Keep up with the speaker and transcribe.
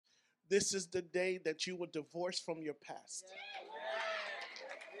This is the day that you were divorced from your past.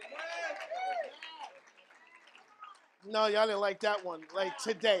 No, y'all didn't like that one. Like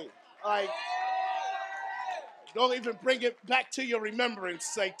today. Like, don't even bring it back to your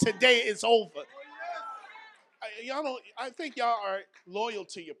remembrance. Like, today is over. I think y'all are loyal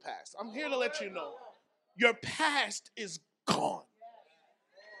to your past. I'm here to let you know. Your past is gone.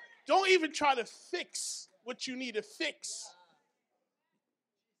 Don't even try to fix what you need to fix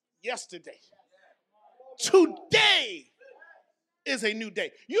yesterday. Today is a new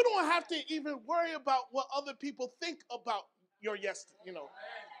day. You don't have to even worry about what other people think about your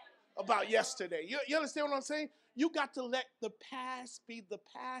about yesterday. You understand what I'm saying? You got to let the past be the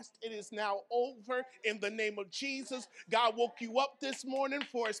past. It is now over in the name of Jesus. God woke you up this morning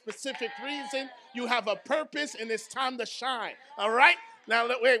for a specific reason. You have a purpose, and it's time to shine. All right? Now,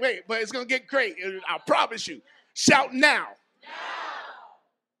 wait, but it's going to get great. I promise you. Shout now.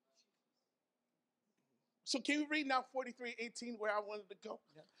 So can you read now 43:18 where I wanted to go?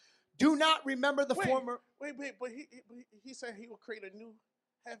 Do not remember the former. Wait, but he said he will create a new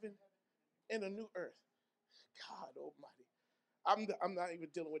heaven and a new earth. God almighty. I'm not even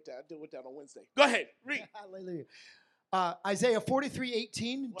dealing with that. I'll deal with that on Wednesday. Go ahead, read. Hallelujah. Isaiah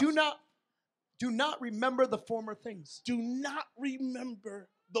 43:18. Do not remember the former things. Do not remember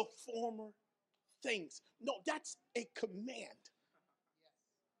the former things. No, that's a command.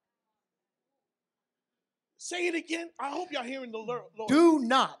 Say it again. I hope y'all hearing the Lord. Do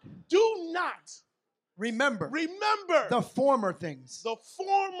not remember the former things. The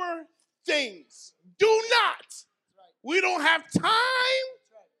former things. Do not. We don't have time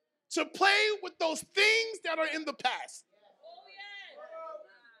to play with those things that are in the past.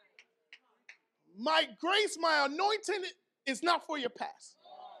 My grace, my anointing is not for your past.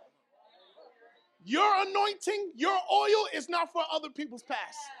 Your anointing, your oil is not for other people's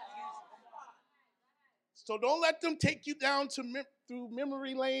past. So don't let them take you down through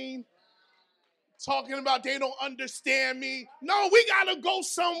memory lane, talking about they don't understand me. No, we got to go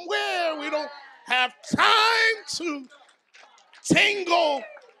somewhere. We don't have time to tangle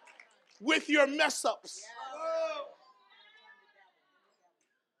with your mess ups.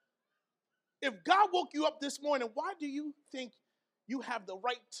 If God woke you up this morning, why do you think you have the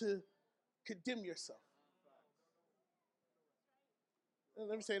right to condemn yourself?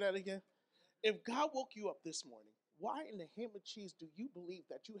 Let me say that again. If God woke you up this morning, why in the ham and cheese do you believe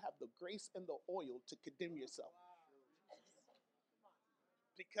that you have the grace and the oil to condemn yourself?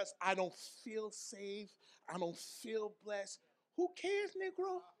 Because I don't feel safe. I don't feel blessed. Who cares,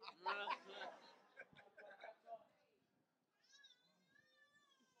 Negro?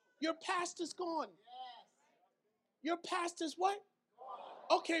 Your past is gone. Your past is what?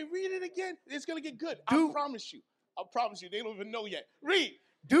 Okay, read it again. It's going to get good. I promise you. I promise you. They don't even know yet. Read.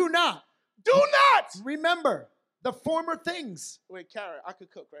 Do not remember the former things. Wait, Kara, I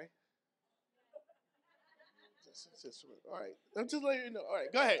could cook, right? All right. I'm just letting you know. All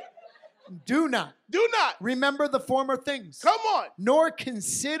right, go ahead. Do not remember the former things. Come on. Nor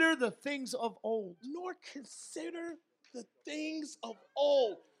consider the things of old. Nor consider the things of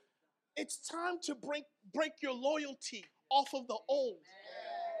old. It's time to break your loyalty off of the old.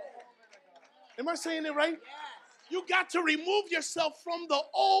 Am I saying it right? You got to remove yourself from the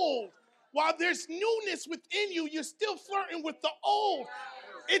old. While there's newness within you, you're still flirting with the old.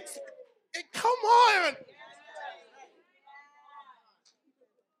 Come on.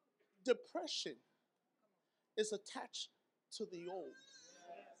 Depression is attached to the old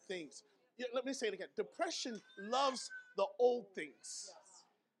things. Let me say it again. Depression loves the old things.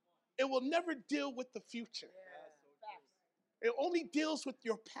 It will never deal with the future. It only deals with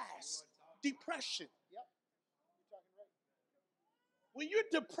your past. Depression. When you're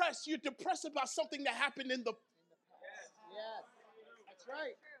depressed about something that happened in the past. Yes, that's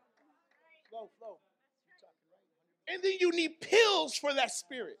right. Flow. And then you need pills for that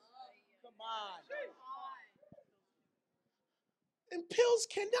spirit. Come on. And pills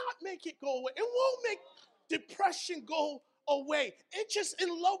cannot make it go away. It won't make depression go away. It's just in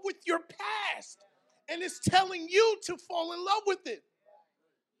love with your past. And it's telling you to fall in love with it.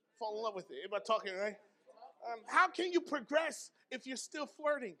 Fall in love with it. Am I talking right? How can you progress if you're still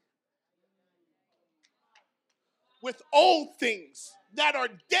flirting with old things that are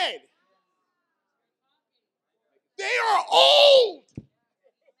dead? They are old.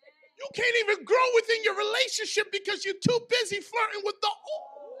 You can't even grow within your relationship because you're too busy flirting with the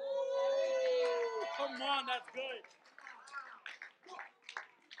old. Come on, that's good.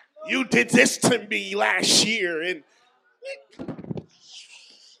 You did this to me last year, and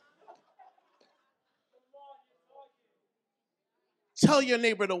Tell your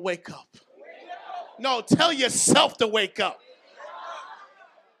neighbor to wake up. No, tell yourself to wake up.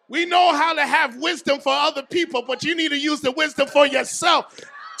 We know how to have wisdom for other people, but you need to use the wisdom for yourself.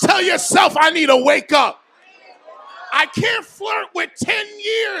 Tell yourself, I need to wake up. I can't flirt with 10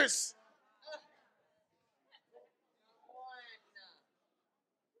 years.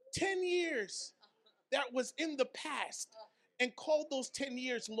 10 years that was in the past and call those 10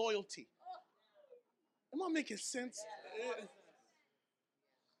 years loyalty. Am I making sense?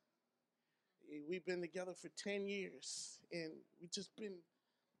 We've been together for 10 years and we've just been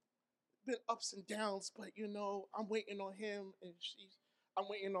ups and downs, but you know, I'm waiting on him and I'm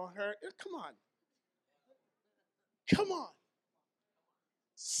waiting on her. Come on. Come on.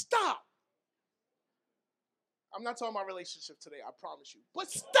 Stop. I'm not talking about relationship today, I promise you. But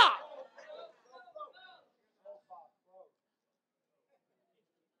stop.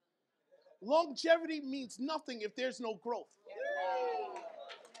 Longevity means nothing if there's no growth.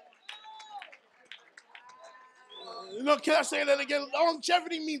 No, can I say that again?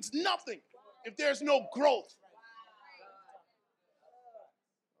 Longevity means nothing if there's no growth.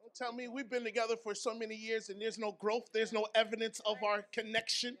 Don't tell me we've been together for so many years and there's no growth. There's no evidence of our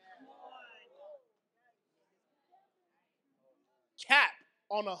connection. Cap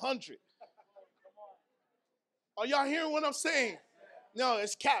on 100. Are y'all hearing what I'm saying? No,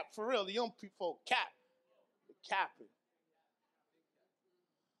 it's cap for real. The young people cap. Capping.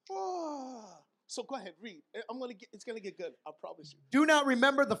 Oh. So go ahead, read. It's gonna get good. I promise you. Do not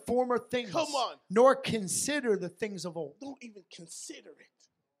remember the former things. Come on. Nor consider the things of old. Don't even consider it.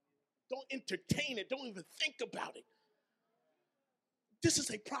 Don't entertain it. Don't even think about it. This is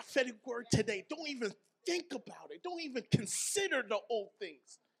a prophetic word today. Don't even think about it. Don't even consider the old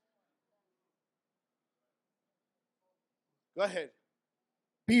things. Go ahead.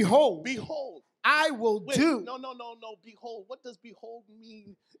 Behold. Behold. I will do. No. Behold. What does behold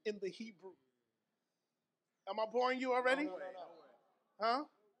mean in the Hebrew? Am I boring you already? No. Huh?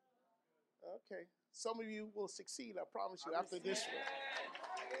 Okay. Some of you will succeed, I promise you, after this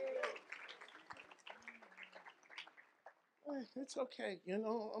one. It's okay. You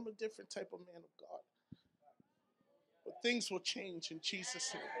know, I'm a different type of man of God. But things will change in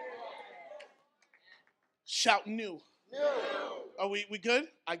Jesus' name. Shout new. Are we good?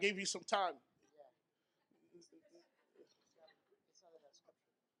 I gave you some time.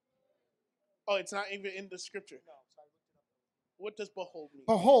 Oh, it's not even in the scripture. What does behold mean?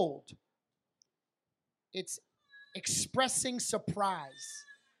 Behold. It's expressing surprise.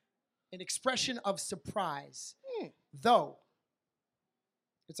 An expression of surprise. Though.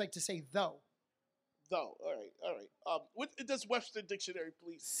 It's like to say though. Though. All right. What does Webster Dictionary,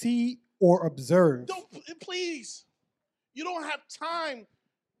 please? See or observe. Please. You don't have time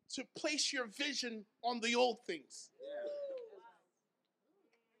to place your vision on the old things.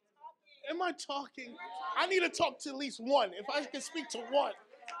 Am I talking? I need to talk to at least one. If I can speak to one.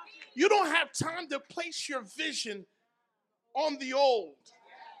 You don't have time to place your vision on the old.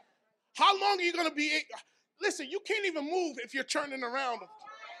 How long are you going to be? Listen, you can't even move if you're turning around.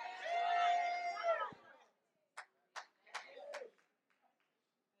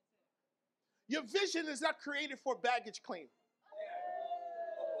 Your vision is not created for baggage claim.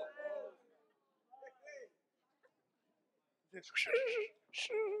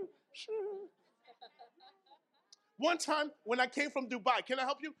 One time when I came from Dubai, can I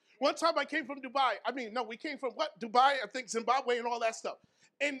help you? One time I came from Dubai. We came from what? Dubai, I think Zimbabwe and all that stuff.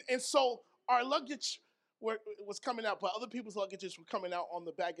 And so our luggage was coming out, but other people's luggages were coming out on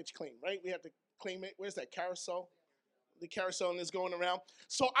the baggage claim, right? We had to claim it. Where's that carousel? The carousel is going around.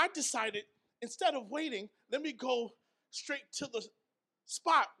 So I decided, instead of waiting, let me go straight to the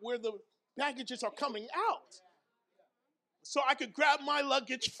spot where the baggages are coming out so I could grab my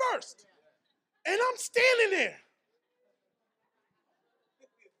luggage first. And I'm standing there.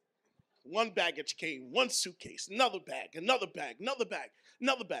 One baggage came, one suitcase, another bag, but not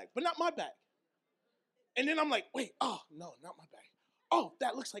my bag. And then I'm like, wait, oh, no, not my bag. Oh,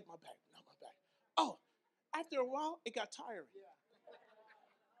 that looks like my bag, not my bag. Oh, after a while, it got tiring.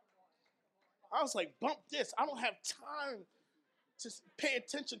 I was like, bump this. I don't have time to pay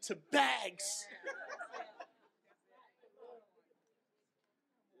attention to bags.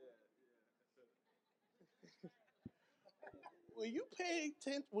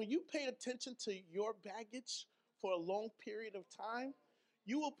 When you pay attention to your baggage for a long period of time,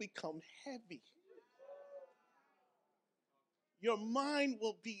 you will become heavy. Your mind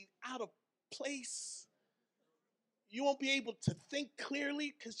will be out of place. You won't be able to think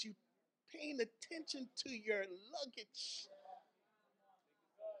clearly because you're paying attention to your luggage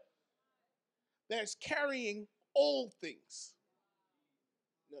that's carrying old things.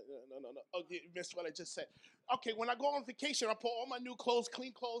 No. Oh, you missed what I just said. Okay, when I go on vacation, I put all my new clothes,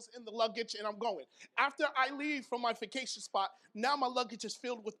 clean clothes in the luggage, and I'm going. After I leave from my vacation spot, now my luggage is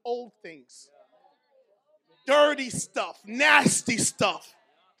filled with old things. Dirty stuff, nasty stuff.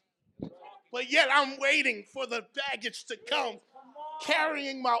 But yet I'm waiting for the baggage to come,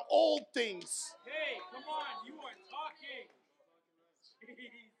 carrying my old things. Hey, come on, you are talking.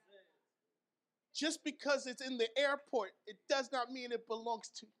 Jesus. Just because it's in the airport, it does not mean it belongs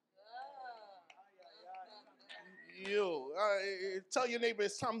to you. Tell your neighbor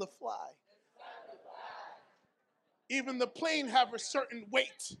it's time to fly. Even the plane have a certain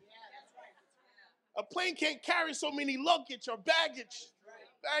weight. A plane can't carry so many luggage or baggages.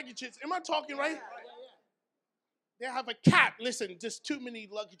 Am I talking right? They have a cap. Listen, there's too many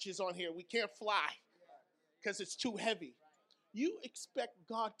luggages on here. We can't fly because it's too heavy. You expect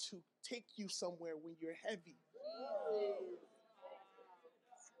God to take you somewhere when you're heavy.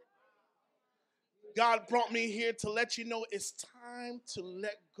 God brought me here to let you know it's time to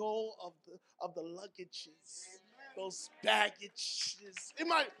let go of the luggages, those baggages.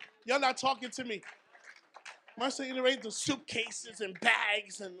 Y'all not talking to me. Am I saying the suitcases and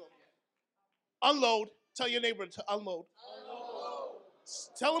bags and unload? Tell your neighbor to unload.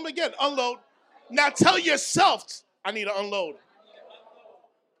 Tell them again, unload. Now tell yourself, I need to unload.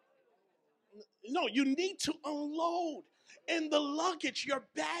 No, you need to unload. And the luggage, your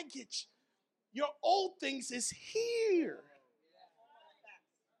baggage, your old things is here.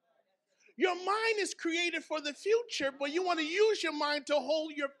 Your mind is created for the future, but you want to use your mind to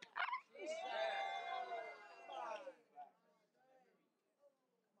hold your past.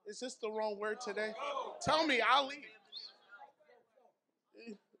 Is this the wrong word today? Tell me, I'll leave.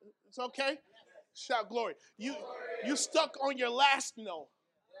 It's okay? Shout glory. You stuck on your last no.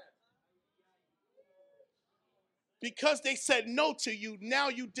 Because they said no to you, now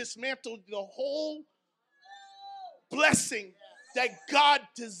you dismantled the whole blessing that God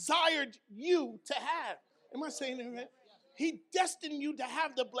desired you to have. Am I saying it right? He destined you to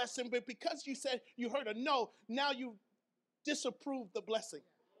have the blessing, but because you said you heard a no, now you disapprove the blessing.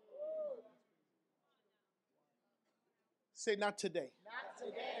 Say, not today. Not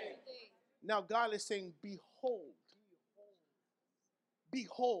today. Now God is saying, behold.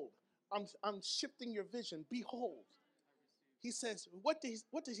 Behold. I'm shifting your vision. Behold. He says, what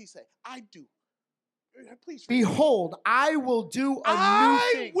does he say? I do. Please read. Behold, I will do a new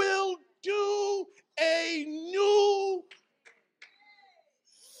thing. I will do a new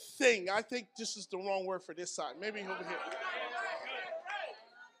thing. I think this is the wrong word for this side. Maybe over here.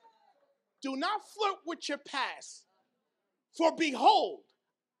 Do not flirt with your past. For behold,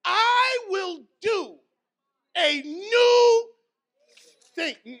 I will do a new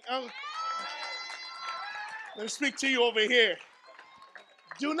thing. Let me speak to you over here.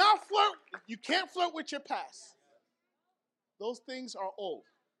 Do not flirt. You can't flirt with your past. Those things are old.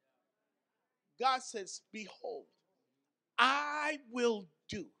 God says, behold, I will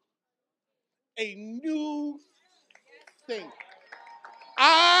do a new thing.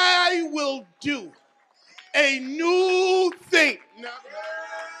 I will do a new thing. No.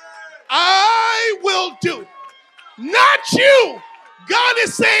 I will do. Not you. God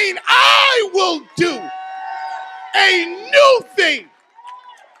is saying, I will do a new thing.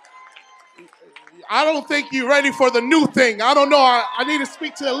 I don't think you're ready for the new thing. I don't know. I need to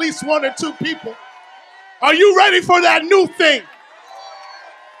speak to at least one or two people. Are you ready for that new thing?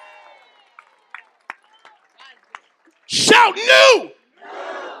 Shout new.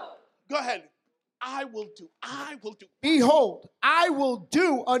 Go ahead. I will do. Behold, I will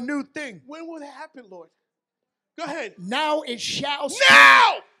do a new thing. When will it happen, Lord? Go ahead. Now it shall spring.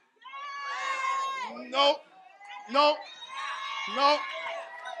 Now! No.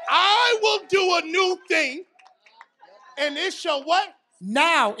 I will do a new thing. And it shall what?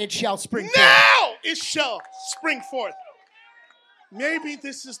 Now it shall spring forth. Now it shall spring forth. Maybe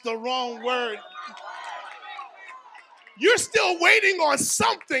this is the wrong word. You're still waiting on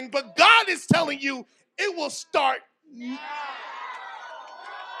something, but God is telling you it will start now.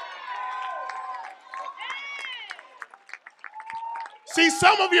 See,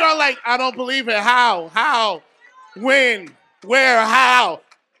 some of you are like, I don't believe it. How? When? Where? How?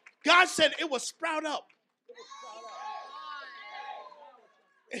 God said it will sprout up.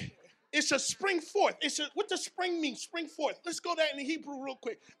 It shall spring forth. What does spring mean? Spring forth. Let's go there in the Hebrew real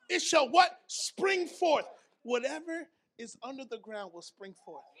quick. It shall what? Spring forth. Whatever is under the ground will spring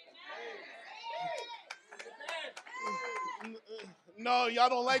forth. No, y'all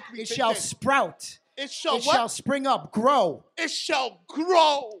don't like me. It shall sprout. It shall what? Shall spring up, grow. It shall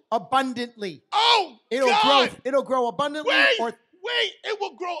grow abundantly. Oh, it'll God. It'll grow abundantly. Wait. Wait, it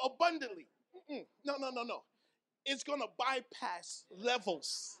will grow abundantly. No. It's going to bypass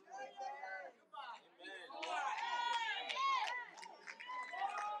levels.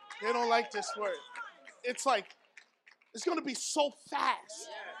 They don't like this word. It's like, it's going to be so fast.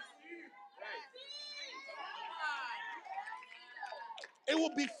 It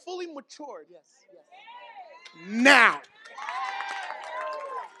will be fully matured. Now.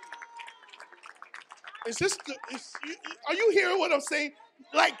 Are you hearing what I'm saying?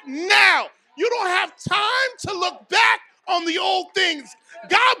 Like now. You don't have time to look back on the old things.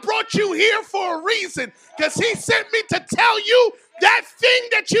 God brought you here for a reason because he sent me to tell you that thing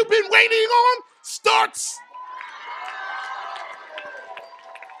that you've been waiting on starts.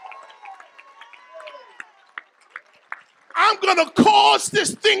 I'm going to cause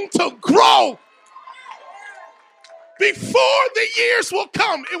this thing to grow. Before the years will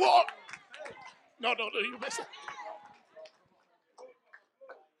come, it will. No, you listen.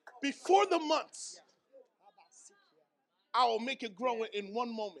 Before the months, I will make it grow in one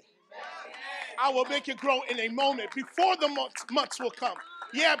moment. I will make it grow in a moment before the months will come.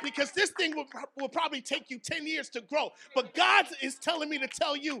 Yeah, because this thing will probably take you 10 years to grow. But God is telling me to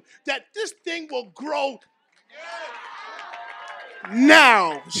tell you that this thing will grow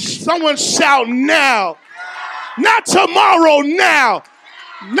now. Someone shout now. Not tomorrow, now.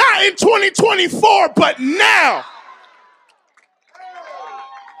 Not in 2024, but now.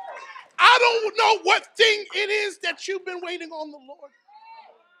 I don't know what thing it is that you've been waiting on the Lord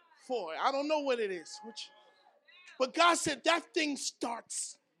for. I don't know what it is. But God said that thing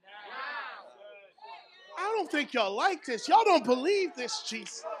starts. I don't think y'all like this. Y'all don't believe this,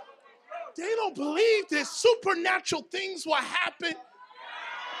 Jesus. They don't believe this. Supernatural things will happen.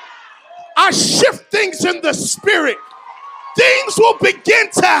 I shift things in the spirit. Things will begin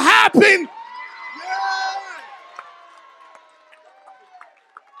to happen.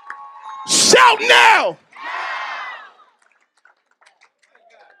 Shout now.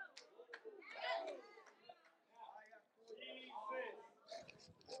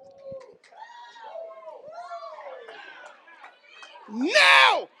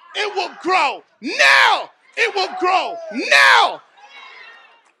 Now it will grow. Now it will grow. Now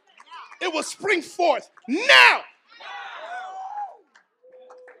it will spring forth. Now.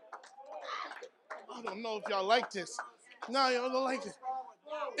 I don't know if y'all like this. No, y'all don't like this.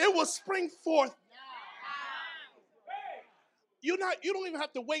 It will spring forth. You don't even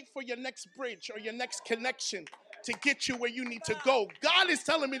have to wait for your next bridge or your next connection to get you where you need to go. God is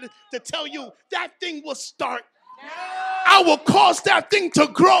telling me to tell you that thing will start. I will cause that thing to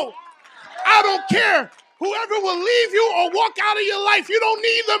grow. I don't care. Whoever will leave you or walk out of your life, you don't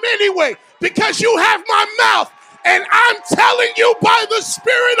need them anyway because you have my mouth. And I'm telling you by the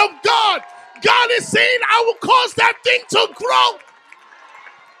Spirit of God, God is saying I will cause that thing to grow.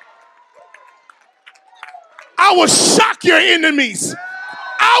 I will shock your enemies.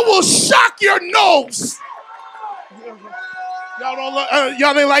 I will shock your nose.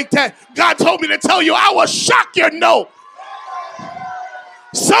 Y'all didn't like that. God told me to tell you I will shock your nose.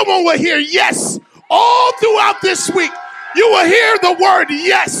 Someone will hear yes all throughout this week. You will hear the word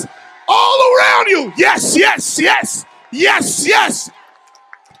yes all around you. Yes, yes, yes, yes, yes.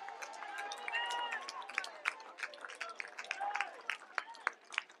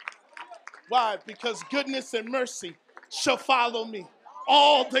 Why? Because goodness and mercy shall follow me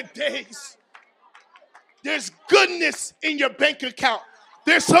all the days. There's goodness in your bank account.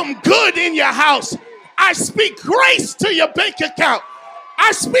 There's some good in your house. I speak grace to your bank account.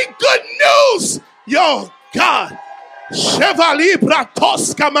 I speak good news. Yo, God. Chevalier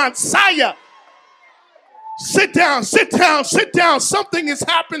Bratoska Mansaya. Sit down, sit down, sit down. Something is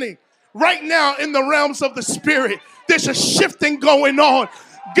happening right now in the realms of the spirit. There's a shifting going on.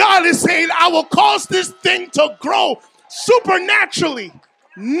 God is saying, I will cause this thing to grow supernaturally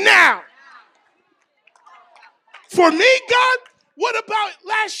now. For me, God, what about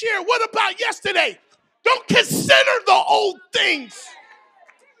last year? What about yesterday? Don't consider the old things.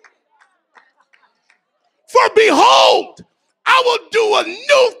 For behold, I will do a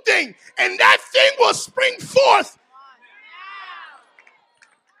new thing, and that thing will spring forth.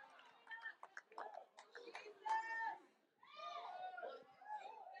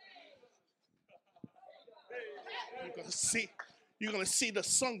 You're gonna see the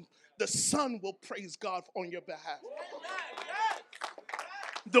sun. The sun will praise God on your behalf.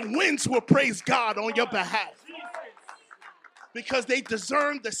 The winds will praise God on your behalf. Because they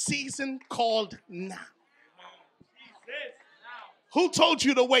discern the season called now. Who told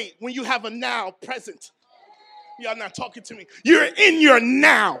you to wait when you have a now present? Y'all not talking to me. You're in your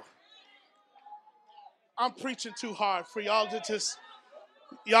now. I'm preaching too hard for y'all to just,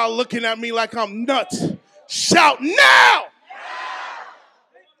 y'all looking at me like I'm nuts. Shout now!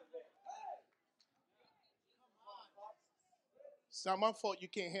 It's not my fault you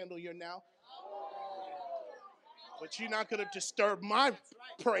can't handle your now. But you're not going to disturb my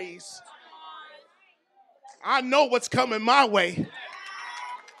praise. I know what's coming my way.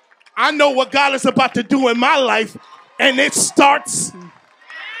 I know what God is about to do in my life. And it starts.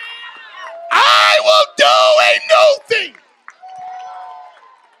 I will do a new thing.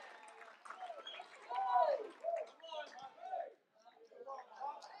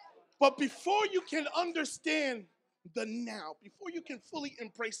 But before you can understand the now, before you can fully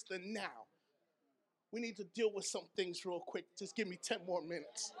embrace the now, we need to deal with some things real quick. Just give me 10 more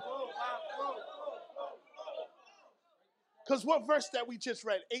minutes. Because what verse that we just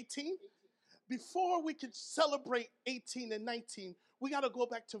read? 18? Before we can celebrate 18 and 19, we got to go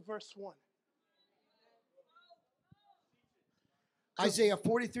back to verse 1. Isaiah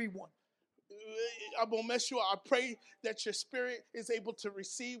 43:1. I'm going to mess you up. I pray that your spirit is able to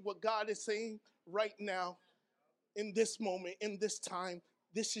receive what God is saying right now, in this moment, in this time.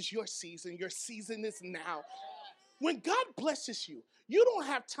 This is your season. Your season is now. When God blesses you, you don't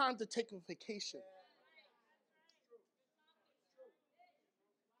have time to take a vacation.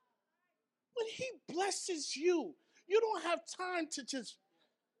 When he blesses you, you don't have time to just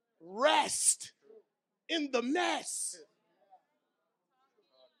rest in the mess.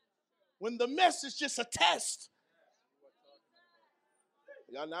 When the mess is just a test.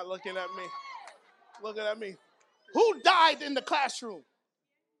 Y'all not looking at me. Looking at me. Who died in the classroom?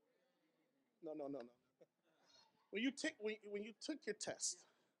 No. When you took your test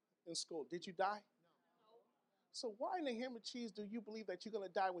in school, did you die? So why in the ham and cheese do you believe that you're going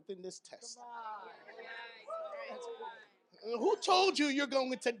to die within this test? Who told you you're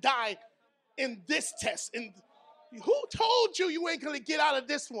going to die in this test? And who told you you ain't going to get out of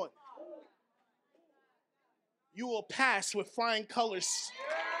this one? You will pass with flying colors.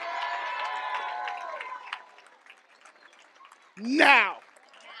 Now.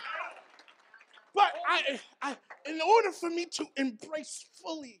 But I, in order for me to embrace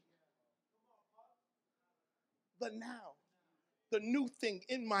fully the now, the new thing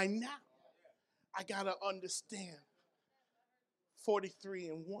in my now, I got to understand 43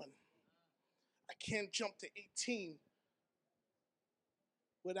 and 1. I can't jump to 18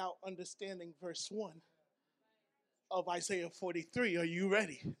 without understanding verse 1 of Isaiah 43. Are you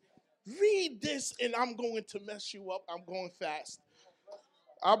ready? Read this and I'm going to mess you up. I'm going fast.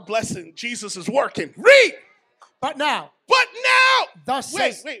 I'm blessing. Jesus is working. Read! But now. Thus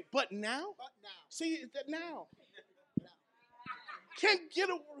says. Wait. But now? See, that now.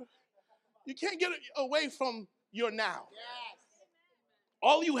 You can't get away from your now.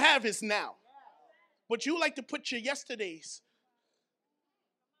 All you have is now. But you like to put your yesterdays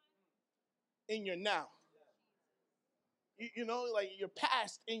in your now. You know, like your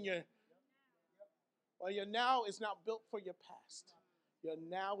past in your... Well, your now is not built for your past. Your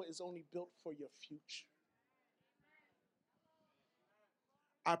now is only built for your future.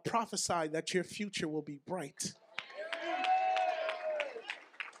 I prophesy that your future will be bright.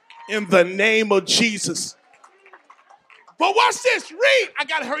 In the name of Jesus. But watch this. Read. I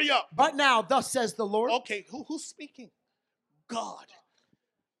got to hurry up. But now, thus says the Lord. Okay, who's speaking? God.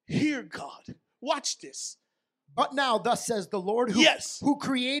 Hear God. Watch this. But now, thus says the Lord, who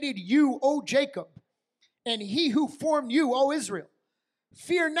created you, O Jacob, and he who formed you, O Israel.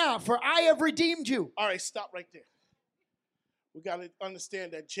 Fear not, for I have redeemed you. All right, stop right there. We got to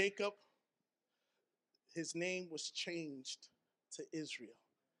understand that Jacob, his name was changed to Israel.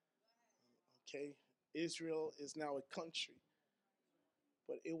 Okay? Israel is now a country,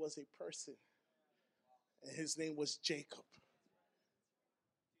 but it was a person, and his name was Jacob.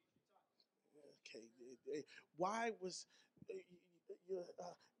 Okay. Why was...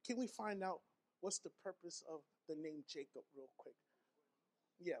 can we find out what's the purpose of the name Jacob real quick?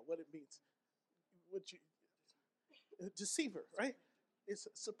 Yeah, what it means. Deceiver, right? It's a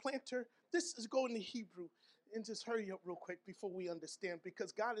supplanter. This is going to Hebrew. And just hurry up real quick before we understand,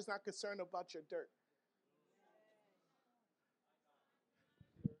 because God is not concerned about your dirt.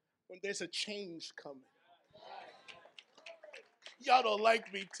 When there's a change coming. Y'all don't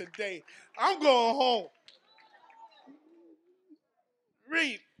like me today. I'm going home.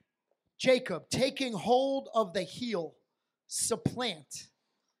 Read. Jacob, taking hold of the heel, supplant.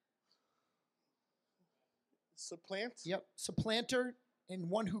 Supplant? Yep, supplanter and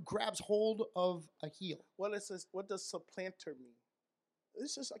one who grabs hold of a heel. What does supplanter mean?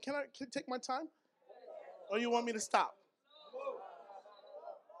 Can I take my time? Or you want me to stop?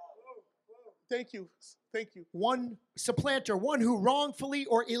 Thank you. Thank you. One supplanter, one who wrongfully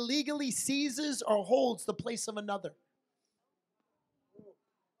or illegally seizes or holds the place of another.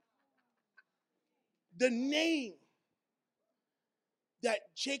 The name that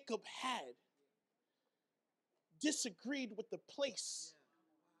Jacob had disagreed with the place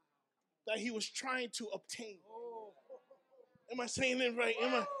that he was trying to obtain. Am I saying it right?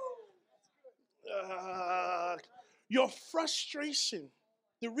 Your frustration,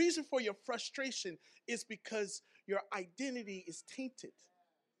 the reason for your frustration is because your identity is tainted.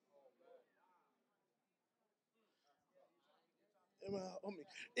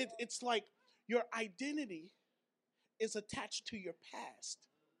 It's like your identity is attached to your past.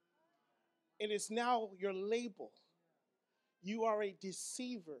 It is now your label. You are a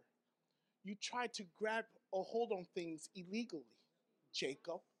deceiver. You try to grab or hold on things illegally,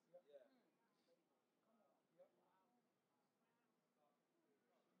 Jacob.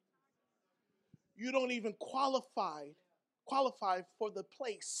 You don't even qualify for the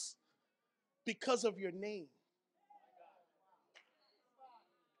place because of your name,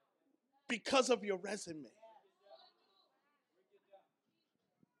 because of your resume.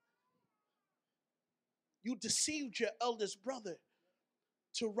 You deceived your eldest brother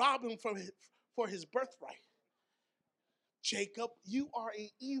to rob him for his birthright. Jacob, you are an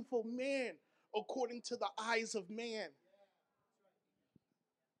evil man according to the eyes of man.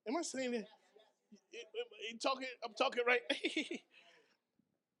 Am I saying it? I'm talking right.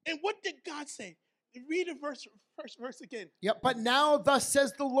 And what did God say? Read the first verse again. Yep. But now thus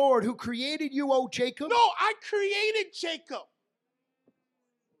says the Lord who created you, O Jacob. No, I created Jacob.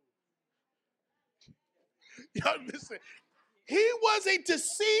 Y'all listen. He was a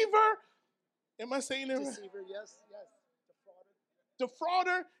deceiver. Am I saying it right? Deceiver, yes.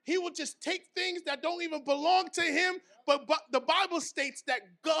 Defrauder. He will just take things that don't even belong to him. But the Bible states that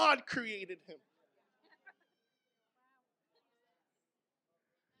God created him.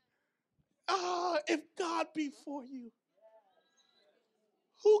 If God be for you,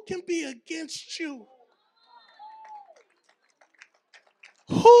 who can be against you?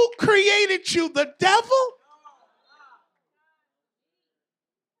 Who created you? The devil?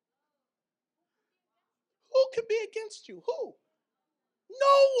 Who can be against you? Who?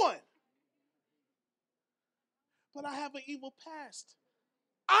 No one. But I have an evil past.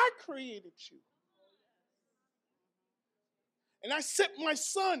 I created you. And I sent my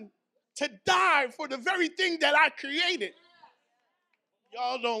son to die for the very thing that I created.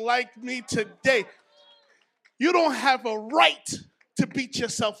 Y'all don't like me today. You don't have a right to beat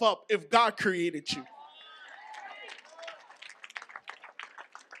yourself up if God created you.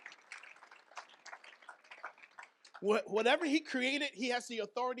 Whatever he created, he has the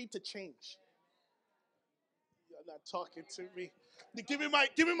authority to change. You're not talking to me. Give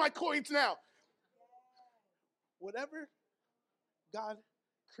me my coins now. Whatever God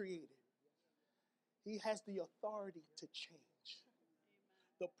created, he has the authority to change.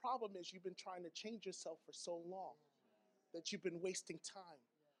 The problem is you've been trying to change yourself for so long that you've been wasting time.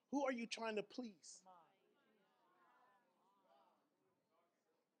 Who are you trying to please?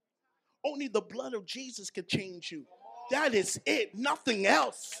 Only the blood of Jesus can change you. That is it, nothing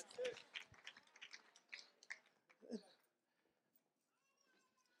else.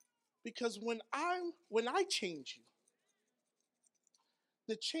 Because when I change you,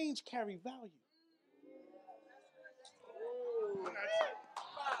 the change carry value.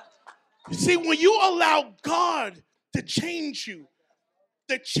 You see, when you allow God to change you,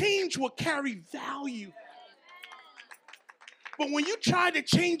 the change will carry value. But when you try to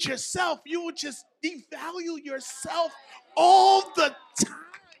change yourself, you will just devalue yourself all the time.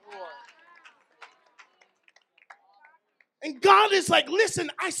 And God is like, listen,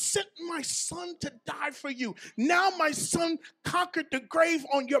 I sent my son to die for you. Now my son conquered the grave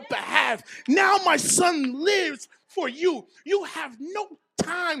on your behalf. Now my son lives for you. You have no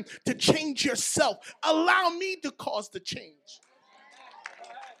time to change yourself. Allow me to cause the change.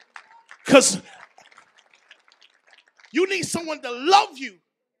 Because you need someone to love you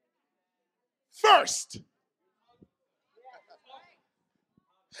first.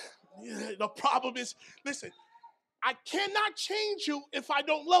 Yeah, the problem is, listen, I cannot change you if I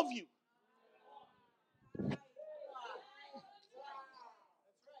don't love you.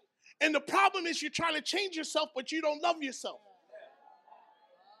 And the problem is you're trying to change yourself, but you don't love yourself.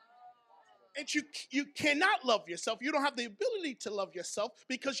 And you cannot love yourself. You don't have the ability to love yourself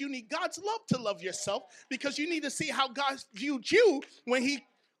because you need God's love to love yourself, because you need to see how God viewed you when he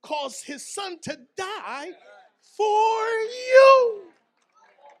caused his son to die for you.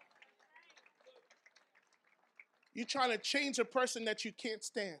 You're trying to change a person that you can't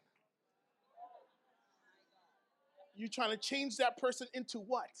stand. You're trying to change that person into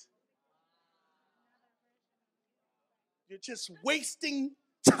what? You're just wasting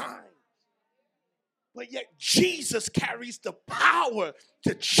time. But yet Jesus carries the power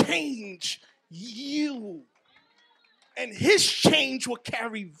to change you. And his change will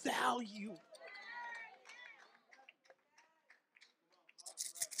carry value.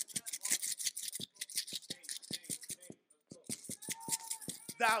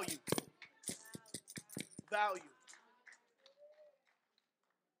 Value. Value.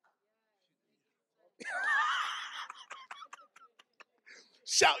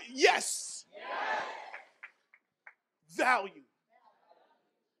 Shout yes. Value.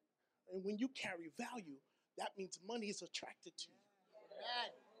 And when you carry value, that means money is attracted to you.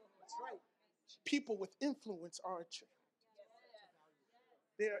 That's right. People with influence are attracted.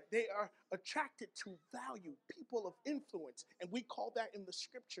 They are attracted to value, people of influence. And we call that in the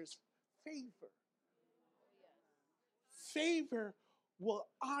scriptures favor. Favor will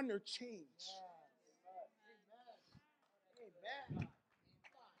honor change. Amen.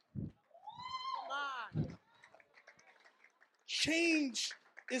 Come on. Change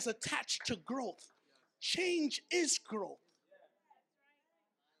is attached to growth. Change is growth.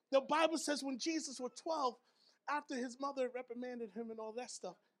 The Bible says when Jesus was 12, after his mother reprimanded him and all that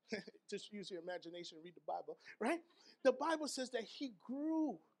stuff, just use your imagination and read the Bible, right? The Bible says that he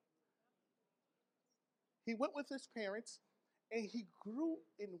grew. He went with his parents and he grew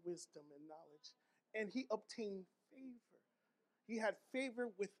in wisdom and knowledge, and he obtained favor. He had favor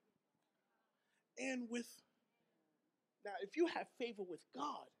with. Now, if you have favor with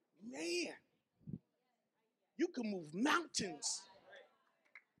God, man, you can move mountains.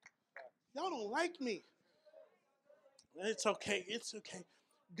 Y'all don't like me. It's okay. It's okay.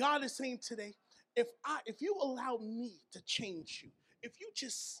 God is saying today, if you allow me to change you, if you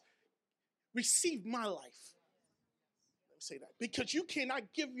just receive my life, let me say that, because you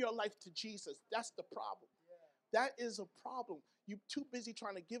cannot give your life to Jesus. That's the problem. That is a problem. You're too busy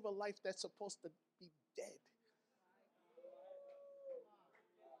trying to give a life that's supposed to be dead.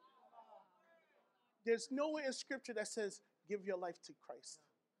 There's nowhere in scripture that says give your life to Christ.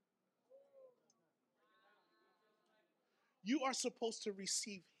 You are supposed to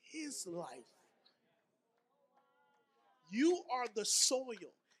receive his life. You are the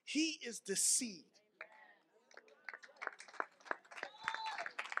soil. He is the seed.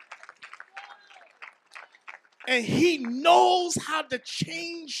 And he knows how to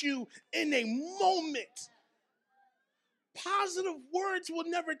change you in a moment. Positive words will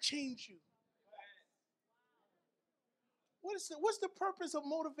never change you. What's the purpose of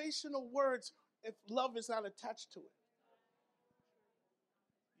motivational words if love is not attached to it?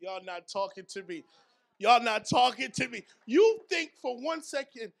 Y'all not talking to me. Y'all not talking to me. You think for 1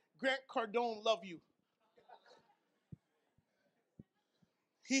 second Grant Cardone love you.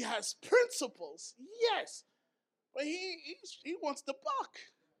 He has principles, yes, but he wants the buck.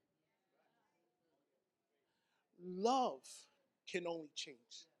 Love can only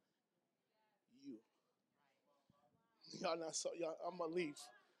change you. Y'all not so. Y'all, I'm gonna leave.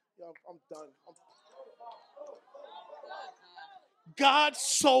 Y'all, I'm done. God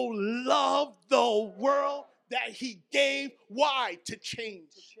so loved the world that he gave. Why? To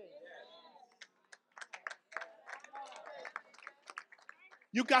change.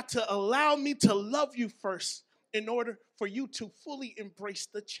 You got to allow me to love you first in order for you to fully embrace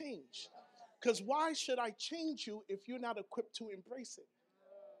the change. Because why should I change you if you're not equipped to embrace it?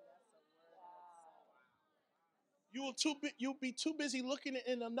 You'll be too busy looking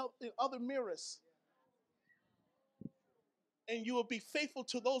in other mirrors. And you will be faithful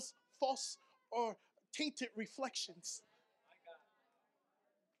to those false or tainted reflections.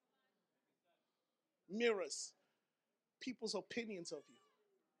 Mirrors. People's opinions of you.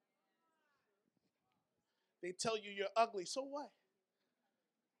 They tell you you're ugly. So what?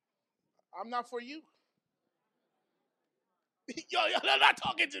 I'm not for you. I'm not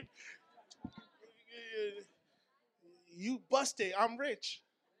talking to you. Busted. I'm rich.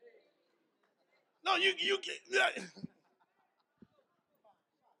 No, you.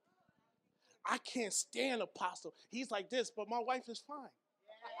 I can't stand Apostle. He's like this, but my wife is fine.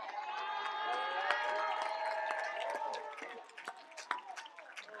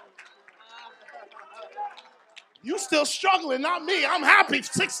 You still struggling, not me. I'm happy.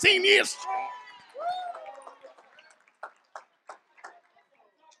 16 years strong.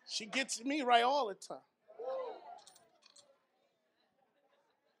 She gets me right all the time.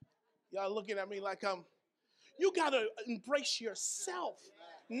 Y'all looking at me like you got to embrace yourself.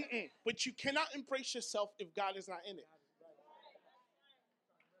 But you cannot embrace yourself if God is not in it.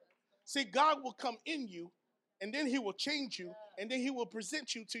 See, God will come in you and then he will change you, and then he will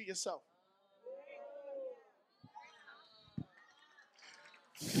present you to yourself.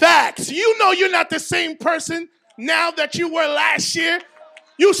 Facts. You know you're not the same person now that you were last year.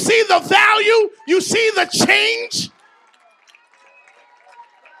 You see the value. You see the change.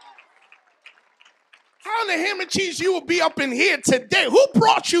 How in the ham and cheese you will be up in here today? Who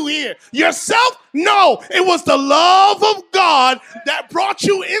brought you here? Yourself? No. It was the love of God that brought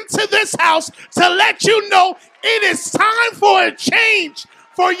you into this house to let you know it is time for a change,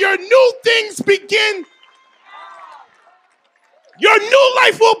 for your new things begin. Your new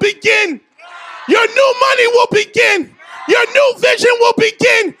life will begin. Your new money will begin. Your new vision will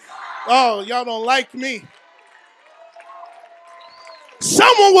begin. Oh, y'all don't like me.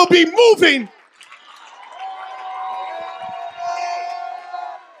 Someone will be moving.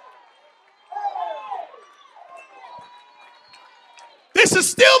 This is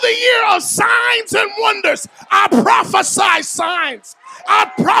still the year of signs and wonders. I prophesy signs.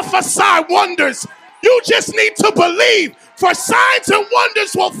 I prophesy wonders. You just need to believe, for signs and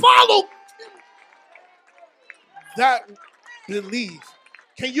wonders will follow that believe.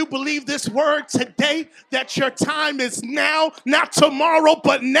 Can you believe this word today, that your time is now, not tomorrow,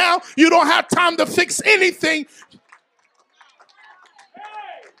 but now? You don't have time to fix anything.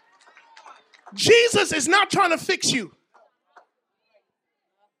 Jesus is not trying to fix you.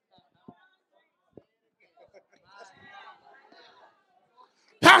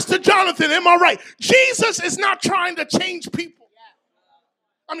 Pastor Jonathan, am I right? Jesus is not trying to change people.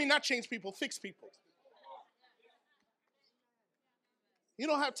 I mean, not change people, fix people. You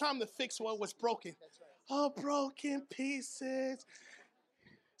don't have time to fix what was broken. Oh, broken pieces.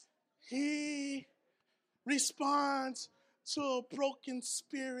 He responds to a broken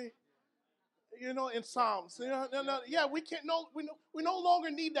spirit. You know, in Psalms. Yeah, we can't. We no longer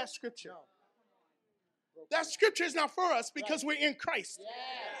need that scripture. That scripture is not for us because we're in Christ.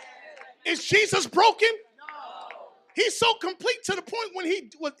 Is Jesus broken? He's so complete to the point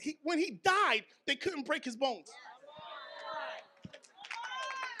when he died, they couldn't break his bones.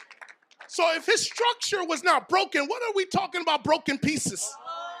 So if his structure was not broken, what are we talking about broken pieces?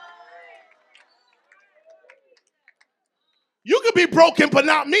 You could be broken, but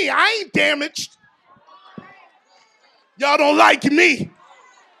not me. I ain't damaged. Y'all don't like me.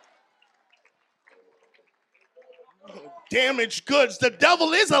 Damaged goods. The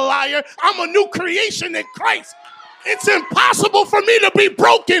devil is a liar. I'm a new creation in Christ. It's impossible for me to be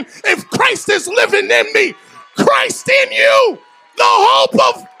broken if Christ is living in me. Christ in you, the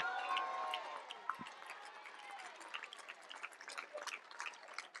hope of...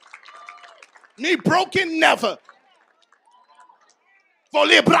 Me broken, never. I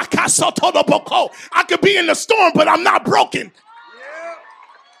could be in the storm, but I'm not broken.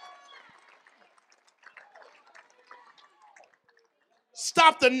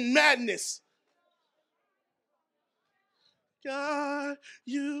 Stop the madness. God,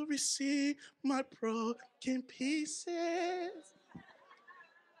 you receive my broken pieces.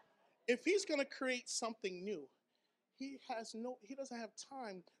 If he's going to create something new, he doesn't have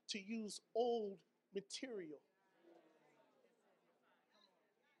time to use old material.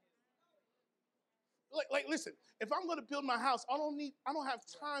 Like, listen, if I'm going to build my house, I don't have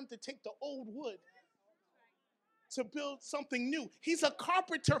time to take the old wood to build something new. He's a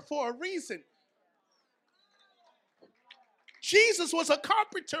carpenter for a reason. Jesus was a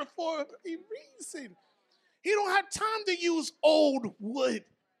carpenter for a reason. He don't have time to use old wood.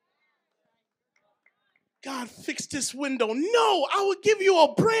 God, fix this window. No, I will give you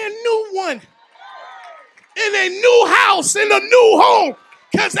a brand new one. In a new house, in a new home.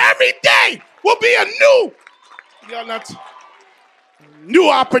 Because every day will be a new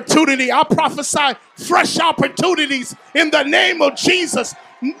opportunity. I prophesy fresh opportunities in the name of Jesus.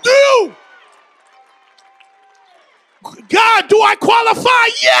 New. God, do I qualify?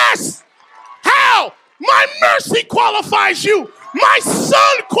 Yes. How? My mercy qualifies you. My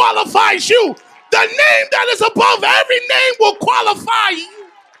son qualifies you. The name that is above every name will qualify you.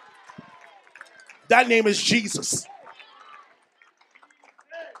 That name is Jesus.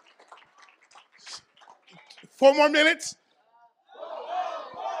 4 more minutes.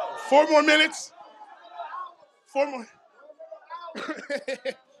 4 more minutes. 4 more.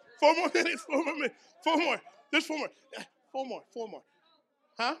 4 more minutes. 4 more minutes. 4 more. There's 4 more. 4 more. 4 more.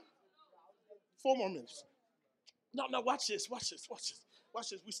 Huh? 4 more minutes. No, watch this. Watch this. Watch this. Watch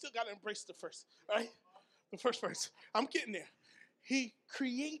this. We still got to embrace the first. All right? The first verse. I'm getting there. He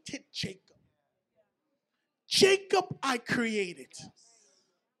created Jacob. Jacob I created.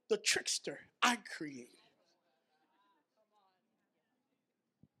 The trickster I created.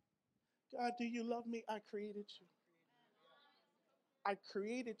 God, do you love me? I created you. I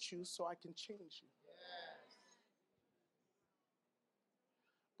created you so I can change you.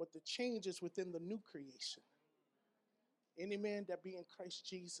 But the change is within the new creation. Any man that be in Christ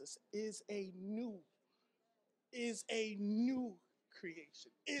Jesus is a new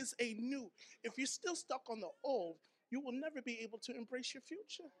creation, is a new. If you're still stuck on the old, you will never be able to embrace your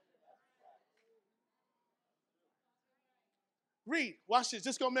future. Read, watch this.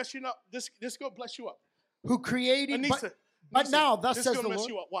 This gonna mess you up. This gonna bless you up. Who created, Anissa, but now, thus this says gonna the mess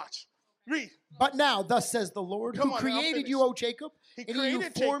Lord. you up. Watch. Read. But now, thus says the Lord, Come who on, now, I'm created you, finished. O Jacob, He and he who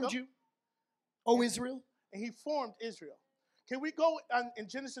created formed Jacob. you, O Israel. And he formed Israel. Can we go in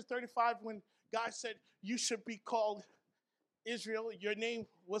Genesis 35 when God said, you should be called Israel? Your name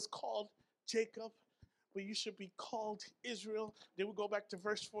was called Jacob, but you should be called Israel. Then we go back to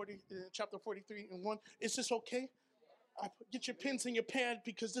verse 40, chapter 43 and 1. Is this okay? Get your pens and your pad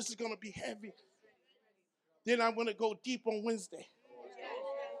because this is going to be heavy. Then I'm going to go deep on Wednesday.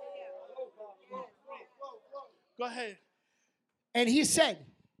 Go ahead. And he said,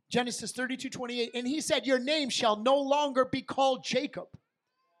 Genesis 32:28, and he said, your name shall no longer be called Jacob.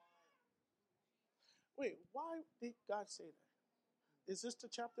 Wait, why did God say that? Is this the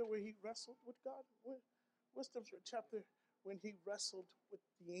chapter where he wrestled with God? What's the chapter when he wrestled with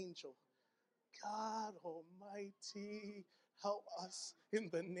the angel? God Almighty, help us in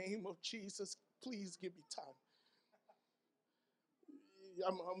the name of Jesus. Please give me time.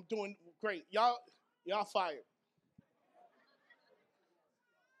 I'm doing great. Y'all fired.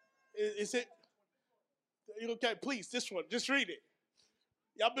 Is it? Okay, please, this one. Just read it.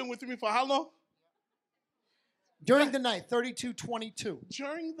 Y'all been with me for how long? During the night, 32:22.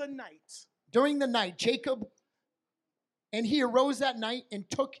 During the night, Jacob, and he arose that night and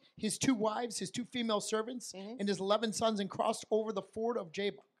took his 2 wives, his 2 female servants, and his 11 sons, and crossed over the ford of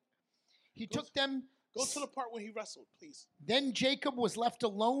Jabbok. He took them. Go to the part where he wrestled, please. Then Jacob was left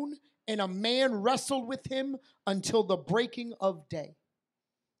alone, and a man wrestled with him until the breaking of day.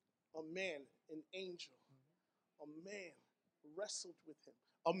 A man, an angel, a man wrestled with him.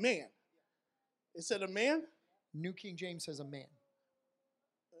 A man. It said a man? New King James says a man.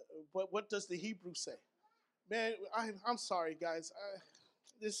 But what does the Hebrew say? Man, I'm sorry, guys.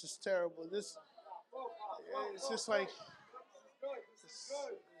 This is terrible. It's just like...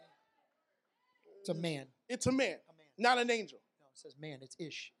 It's a man. It's a man, not an angel. No, it says man. It's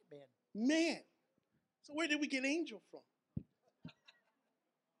ish. Man. Man. So where did we get angel from?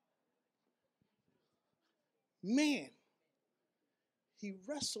 Man. He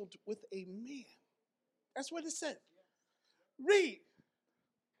wrestled with a man. That's what it said. Read.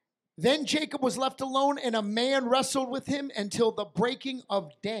 Then Jacob was left alone, and a man wrestled with him until the breaking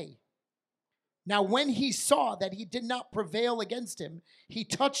of day. Now, when he saw that he did not prevail against him, he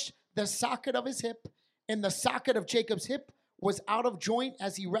touched the socket of his hip, and the socket of Jacob's hip was out of joint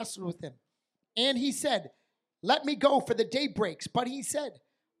as he wrestled with him. And he said, let me go, for the day breaks. But he said,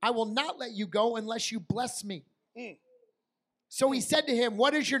 I will not let you go unless you bless me. So he said to him,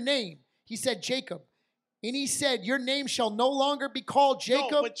 what is your name? He said, Jacob. And he said, your name shall no longer be called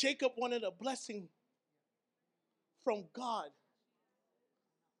Jacob. No, but Jacob wanted a blessing from God.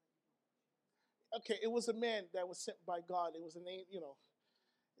 Okay, it was a man that was sent by God. It was a name,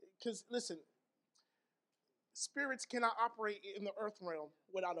 because listen, spirits cannot operate in the earth realm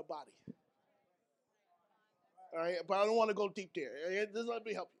without a body. All right, but I don't want to go deep there. Just let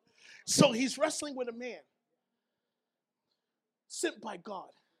me help you. So he's wrestling with a man sent by God.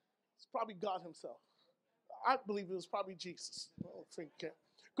 It's probably God himself. I believe it was probably Jesus. I don't think.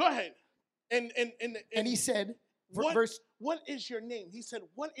 Go ahead. And he said, what is your name? He said,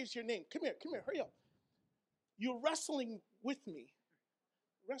 what is your name? Come here, hurry up. You're wrestling with me.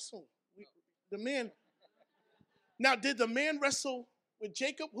 Wrestle. The man. Now, did the man wrestle with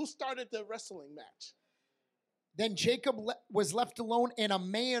Jacob? Who started the wrestling match? Then Jacob was left alone, and a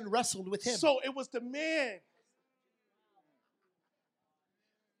man wrestled with him. So it was the man.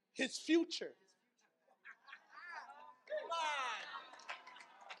 His future.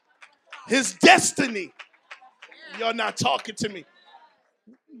 His destiny. You're not talking to me.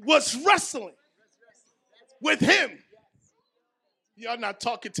 Was wrestling with him. You're not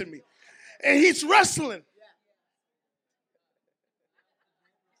talking to me. And he's wrestling.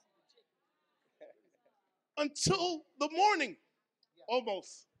 Until the morning.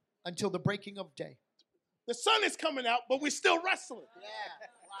 Almost. Until the breaking of day. The sun is coming out, but we're still wrestling.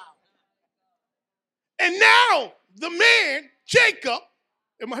 Wow. And now, the man, Jacob,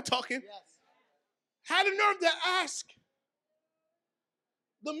 am I talking? Yes. Had a nerve to ask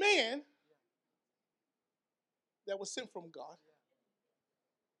the man that was sent from God,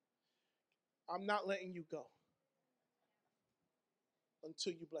 I'm not letting you go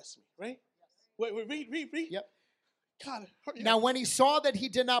until you bless me, right? Wait, read. Yep. God, hurry Now, up. when he saw that he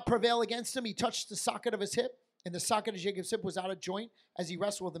did not prevail against him, he touched the socket of his hip, and the socket of Jacob's hip was out of joint as he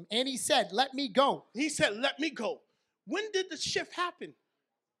wrestled with him. And he said, let me go. He said, let me go. When did the shift happen?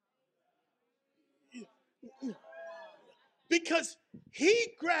 Because he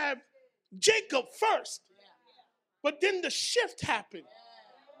grabbed Jacob first, but then the shift happened.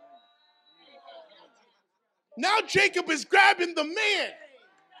 Now Jacob is grabbing the man.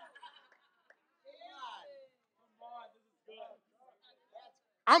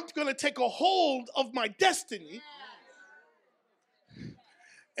 I'm going to take a hold of my destiny,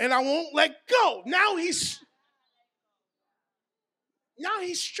 and I won't let go. Now he's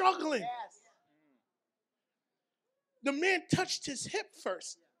struggling. The man touched his hip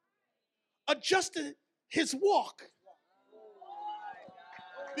first, adjusted his walk.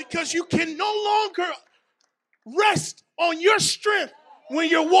 Because you can no longer rest on your strength when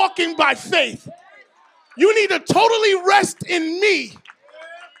you're walking by faith. You need to totally rest in me.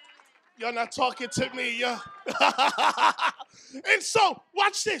 You're not talking to me. Yeah. And so,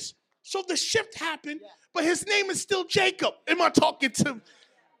 watch this. So the shift happened, but his name is still Jacob. Am I talking to?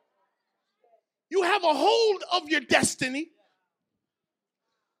 You have a hold of your destiny,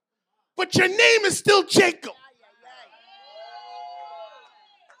 but your name is still Jacob.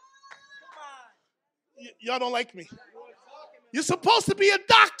 Y'all don't like me. You're supposed to be a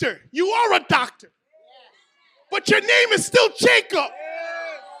doctor. You are a doctor. But your name is still Jacob.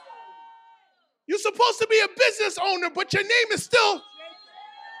 You're supposed to be a business owner, but your name is still.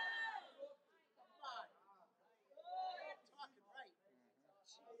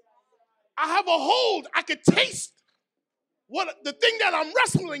 I have a hold. I could taste what the thing that I'm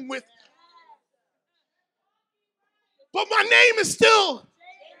wrestling with. But my name is still.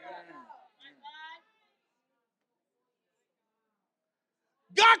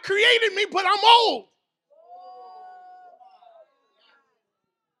 God created me, but I'm old.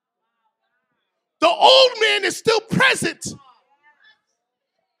 The old man is still present.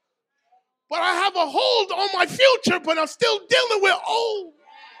 But I have a hold on my future, but I'm still dealing with old.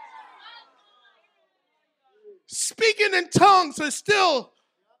 Speaking in tongues is still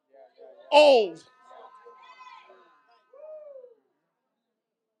old.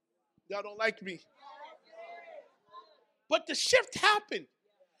 Y'all don't like me. But the shift happened.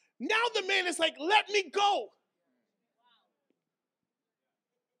 Now the man is like, let me go.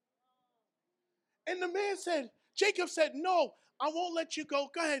 And the man said, Jacob said, no, I won't let you go.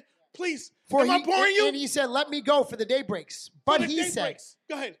 Go ahead, please. Am I boring you? And he said, let me go, for the day breaks. But he said,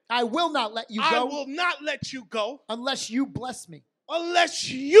 go ahead. I will not let you go. I will not let you go. Unless you bless me. Unless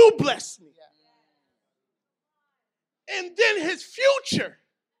you bless me. And then his future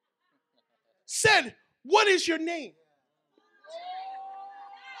said, what is your name?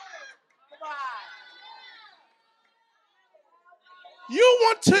 You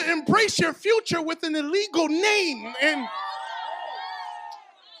want to embrace your future with an illegal name, and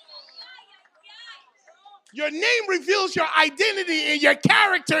your name reveals your identity and your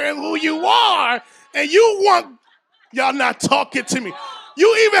character and who you are, and you want, y'all not talking to me.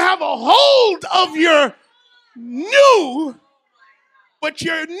 You even have a hold of your new, but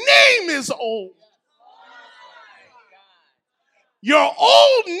your name is old. Your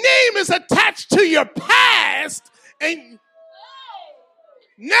old name is attached to your past, and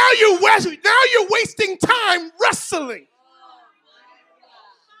now you're wasting time wrestling.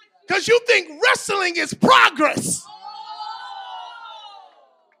 Because you think wrestling is progress.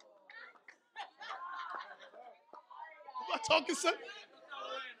 Am I talking something?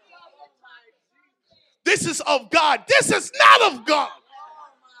 This is of God. This is not of God.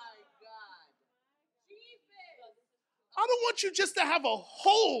 I don't want you just to have a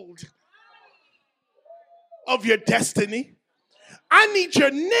hold of your destiny. I need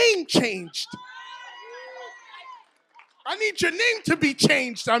your name changed. I need your name to be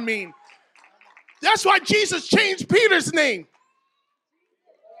changed. That's why Jesus changed Peter's name.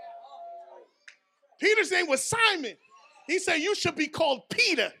 Peter's name was Simon. He said, you should be called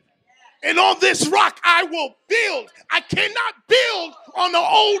Peter. And on this rock I will build. I cannot build on the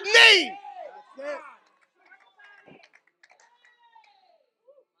old name.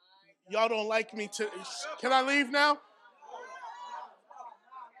 Y'all don't like me to. Can I leave now?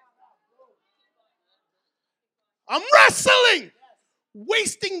 I'm wrestling,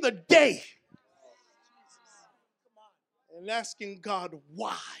 wasting the day, and asking God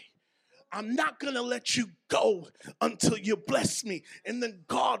why. I'm not going to let you go until you bless me. And then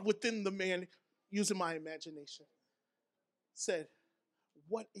God within the man, using my imagination, said,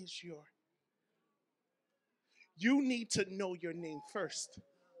 what is your You need to know your name first.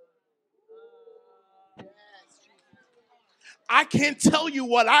 I can't tell you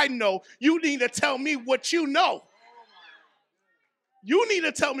what I know. You need to tell me what you know. You need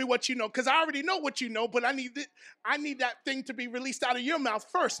to tell me what you know, because I already know what you know, but I need that thing to be released out of your mouth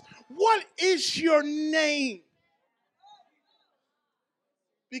first. What is your name?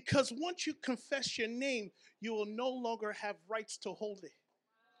 Because once you confess your name, you will no longer have rights to hold it.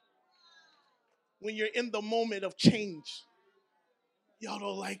 When you're in the moment of change, y'all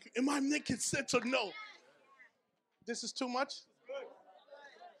don't like, am I making sense or no? This is too much?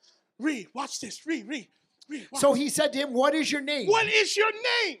 Read, watch this, read. So he said to him, what is your name? What is your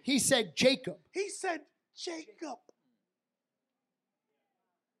name? He said, Jacob. He said, Jacob.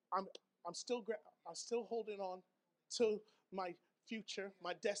 I'm still holding on to my future,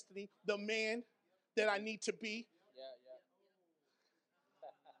 my destiny, the man that I need to be.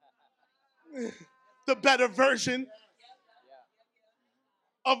 The better version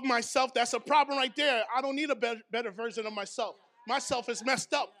of myself. That's a problem right there. I don't need a better version of myself. Myself is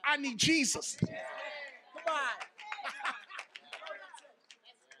messed up. I need Jesus. Come on.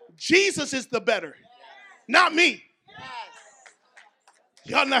 Jesus is the better, not me.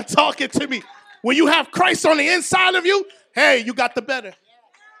 Y'all not talking to me. When you have Christ on the inside of you, hey, you got the better.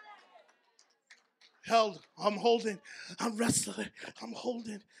 Held, I'm holding, I'm wrestling, I'm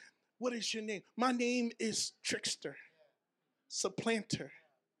holding. What is your name? My name is trickster, supplanter,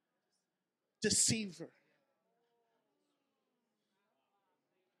 deceiver,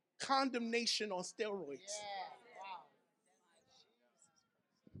 condemnation on steroids.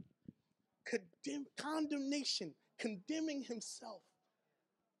 Condemnation, condemning himself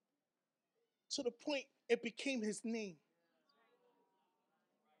to the point it became his name.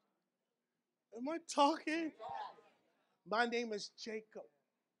 Am I talking? My name is Jacob.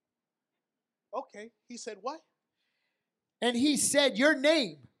 Okay, he said what? And he said, your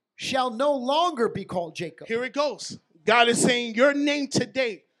name shall no longer be called Jacob. Here it goes. God is saying your name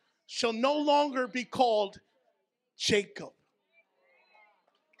today shall no longer be called Jacob.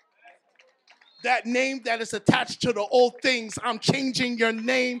 That name that is attached to the old things, I'm changing your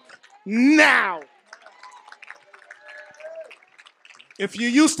name now. If you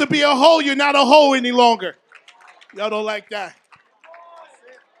used to be a hoe, you're not a hoe any longer. Y'all don't like that.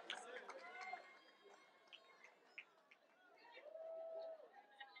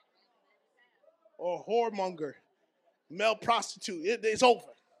 Or whoremonger, male prostitute. It's over.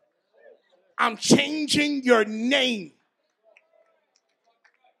 I'm changing your name.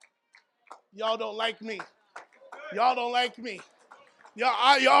 Y'all don't like me. Y'all don't like me.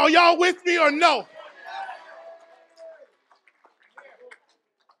 Y'all with me or no?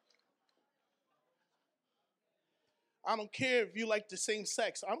 I don't care if you like the same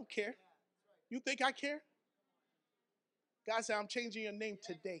sex. I don't care. You think I care? God said, I'm changing your name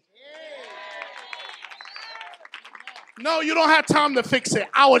today. No, you don't have time to fix it.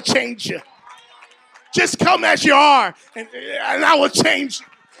 I will change you. Just come as you are, and I will change.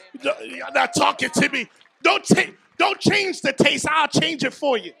 You're not talking to me. Don't change the taste. I'll change it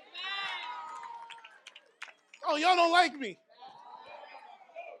for you. Oh, y'all don't like me.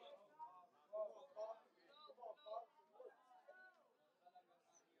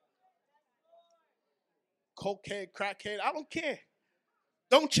 Cokehead, crackhead, I don't care.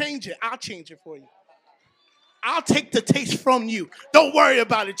 Don't change it. I'll change it for you. I'll take the taste from you. Don't worry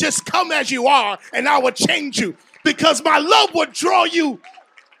about it. Just come as you are, and I will change you. Because my love will draw you.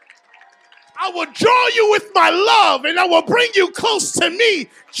 I will draw you with my love, and I will bring you close to me,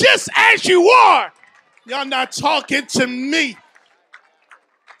 just as you are. Y'all not talking to me.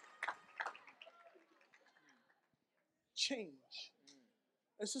 Change.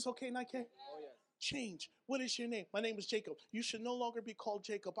 Is this okay, Nike? Change. What is your name? My name is Jacob. You should no longer be called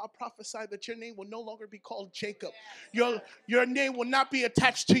Jacob. I prophesy that your name will no longer be called Jacob. Your name will not be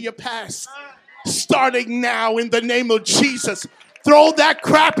attached to your past. Starting now in the name of Jesus. Throw that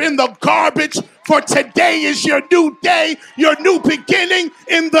crap in the garbage, for today is your new day, your new beginning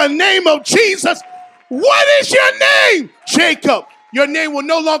in the name of Jesus. What is your name? Jacob. Your name will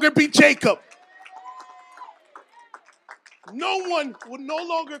no longer be Jacob. No one will no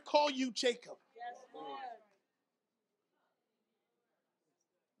longer call you Jacob.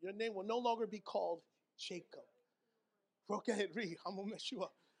 Your name will no longer be called Jacob. Go ahead, read. I'm going to mess you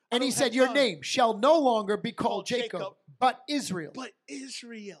up. And he said, your name shall no longer be called Jacob, but Israel. But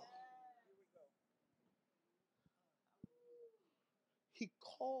Israel. He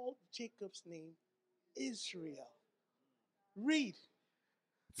called Jacob's name Israel. Read.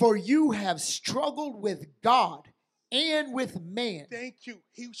 For you have struggled with God and with man. Thank you.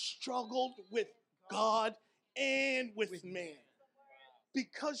 He struggled with God and with man.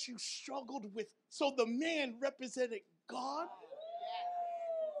 Because you struggled with, so the man represented God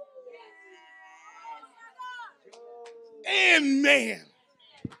and man.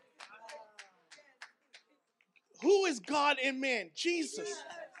 Who is God and man? Jesus.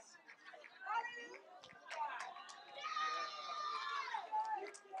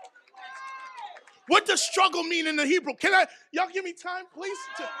 What does struggle mean in the Hebrew? Y'all give me time, please?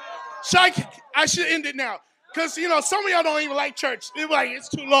 I should end it now. Because, some of y'all don't even like church. They're like, it's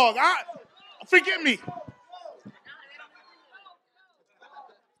too long. Forgive me.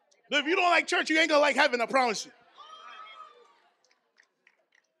 But if you don't like church, you ain't going to like heaven, I promise you.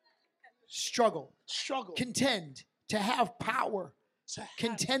 Struggle. Struggle. Contend. To have power.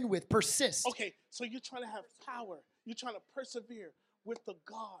 Contend with. Persist. Okay, so you're trying to have power. You're trying to persevere with the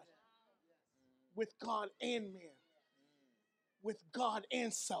God. With God and man. With God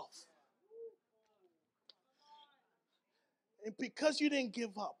and self. And because you didn't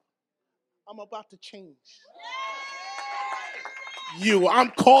give up, I'm about to change. I'm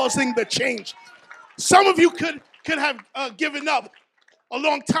causing the change. Some of you could have given up a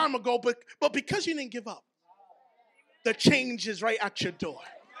long time ago, but because you didn't give up, the change is right at your door.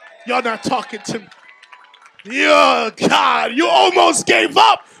 Y'all not talking to me. Yeah, God, you almost gave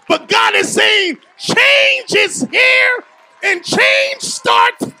up, but God is saying change is here, and change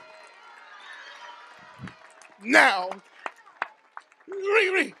starts now.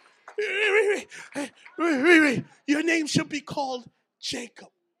 Your name should be called Jacob.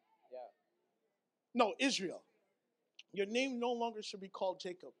 No, Israel. Your name no longer should be called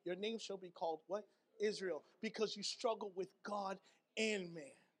Jacob. Your name shall be called what? Israel. Because you struggle with God and man.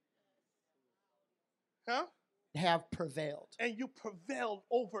 Huh? Have prevailed. And you prevailed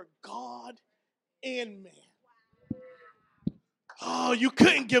over God and man. Oh, you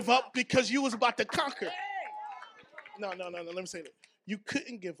couldn't give up because you was about to conquer. No. Let me say that. You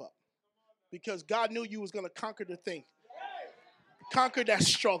couldn't give up because God knew you was going to conquer the thing. Conquer that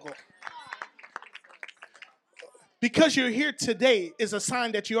struggle. Because you're here today is a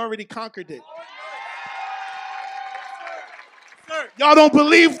sign that you already conquered it. Y'all don't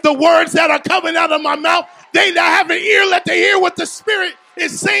believe the words that are coming out of my mouth? They that have an ear, let them hear what the Spirit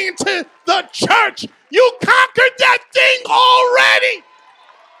is saying to the church. You conquered that thing already.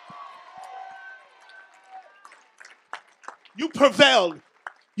 You prevailed.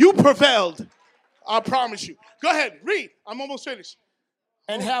 You prevailed. I promise you. Go ahead, read. I'm almost finished.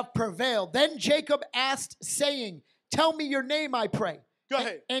 And have prevailed. Then Jacob asked, saying, tell me your name, I pray. Go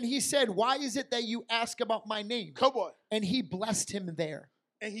ahead. And he said, why is it that you ask about my name? Come on. And he blessed him there.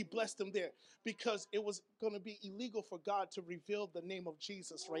 And he blessed him there because it was going to be illegal for God to reveal the name of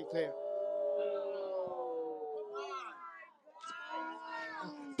Jesus right there.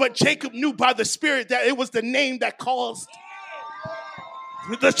 But Jacob knew by the Spirit that it was the name that caused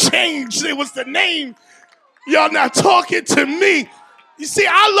the change. It was the name. Y'all not talking to me. You see,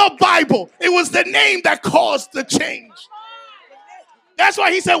 I love Bible. It was the name that caused the change. That's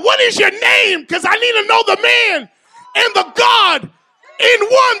why he said, what is your name? Because I need to know the man and the God in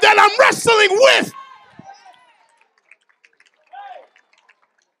one that I'm wrestling with.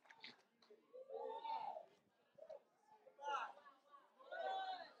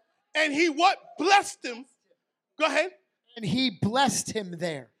 And he what? Blessed him. Go ahead. And he blessed him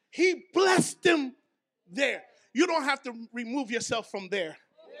there. He blessed him there. You don't have to remove yourself from there.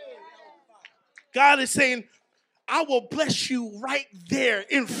 God is saying, I will bless you right there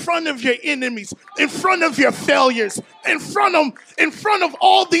in front of your enemies, in front of your failures, in front of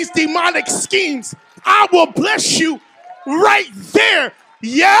all these demonic schemes. I will bless you right there.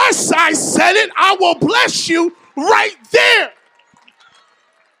 Yes, I said it. I will bless you right there.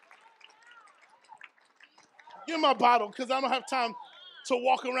 Give me my bottle because I don't have time to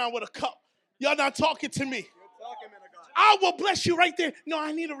walk around with a cup. Y'all not talking to me. I will bless you right there. No,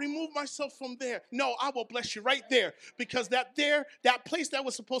 I need to remove myself from there. No, I will bless you right there because that place that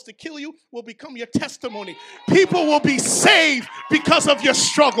was supposed to kill you will become your testimony. People will be saved because of your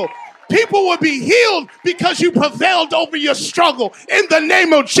struggle. People will be healed because you prevailed over your struggle in the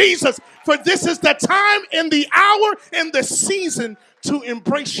name of Jesus. For this is the time and the hour and the season to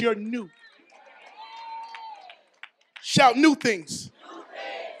embrace your new. Shout new things.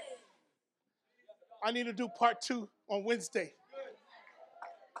 I need to do part 2 on Wednesday.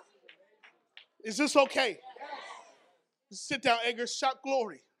 Is this okay? Sit down, Edgar. Shout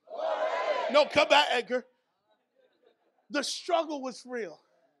glory. No, come back, Edgar. The struggle was real.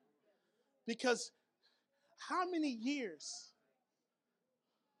 Because how many years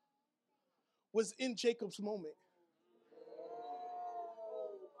was in Jacob's moment?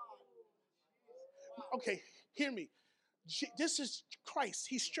 Okay, Hear me. This is Christ.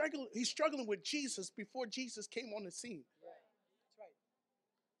 He's struggling with Jesus before Jesus came on the scene.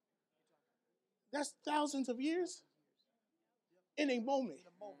 That's thousands of years in a moment.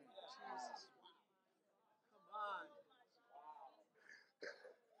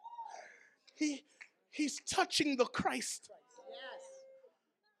 He's touching the Christ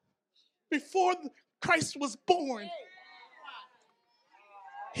before Christ was born.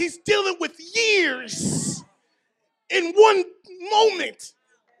 He's dealing with years in one moment,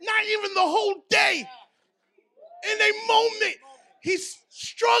 not even the whole day. In a moment, he's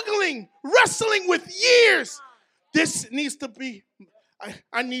struggling, wrestling with years. This needs to be,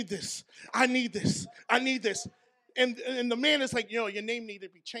 I need this. I need this. I need this. And the man is like, your name need to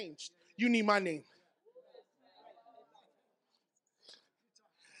be changed. You need my name.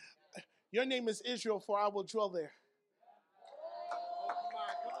 Your name is Israel, for I will dwell there.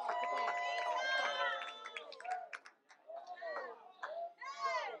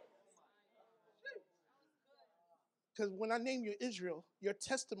 Because when I name you Israel, your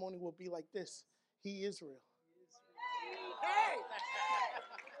testimony will be like this. He is real.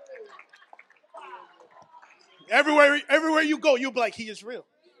 Everywhere you go, you'll be like, he is real.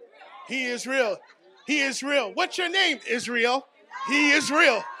 He is real. He is real. What's your name? Israel. He is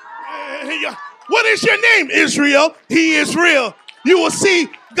real. What is your name? Israel. He is real. You will see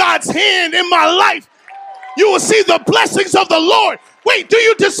God's hand in my life. You will see the blessings of the Lord. Wait, do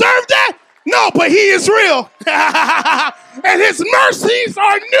you deserve that? No, but he is real. And his mercies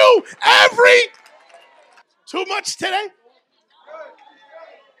are new every... Too much today?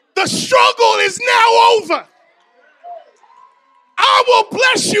 The struggle is now over. I will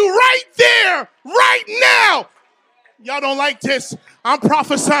bless you right there, right now. Y'all don't like this. I'm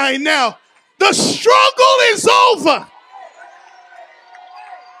prophesying now. The struggle is over.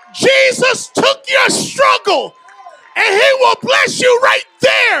 Jesus took your struggle, and he will bless you right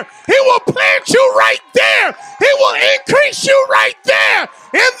there. He will plant you right there. He will increase you right there.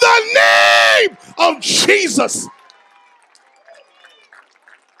 In the name of Jesus.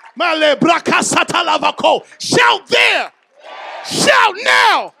 Shout there. Shout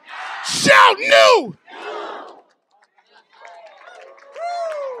now. Shout new.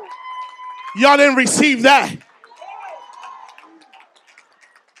 Y'all didn't receive that.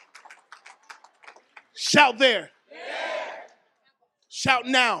 Shout there. Shout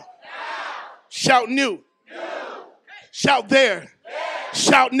now. Shout new. Shout there.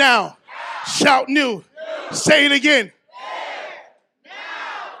 Shout now. Shout new. Say it again.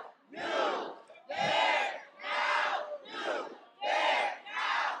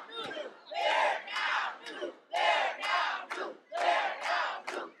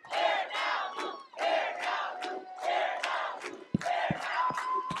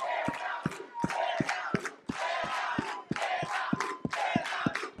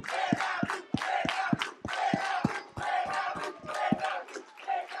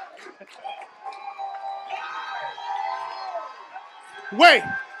 Wait,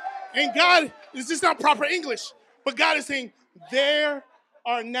 and God, this is not proper English, but God is saying, there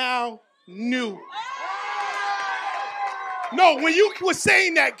are now new. No, when you were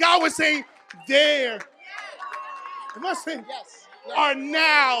saying that, God was saying, there. Am I saying, Yes. are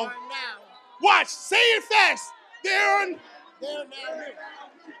now. Watch, say it fast. There are now new.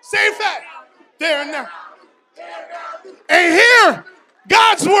 Say it fast. There are now. And hear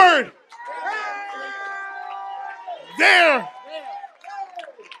God's word. There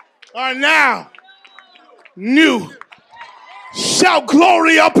are now new. Shout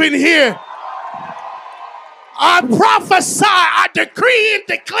glory up in here. I prophesy, I decree and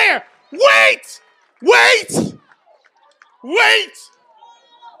declare. Wait.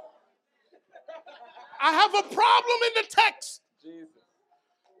 I have a problem in the text.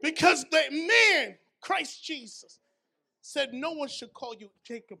 Because the man, Christ Jesus, said no one should call you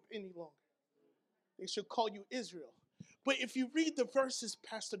Jacob any longer. They should call you Israel. But if you read the verses,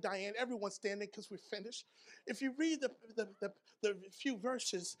 Pastor Diane, everyone's standing because we're finished. If you read the few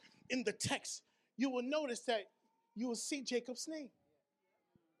verses in the text, you will notice that you will see Jacob's name.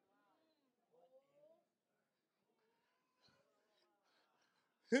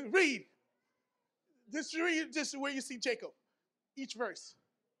 Read. This is where you see Jacob. Each verse.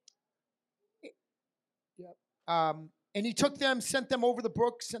 Yep. And he took them, sent them over the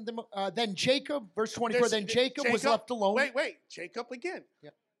brook, sent them. Then Jacob, verse 24. Then Jacob was left alone. Wait, Jacob again.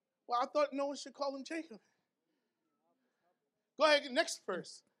 Yep. Well, I thought no one should call him Jacob. Go ahead, next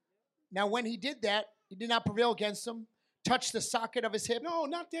verse. Now, when he did that, he did not prevail against him. Touched the socket of his hip. No,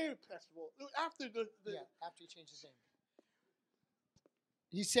 not there, Pastor Walt. After after he changed his name.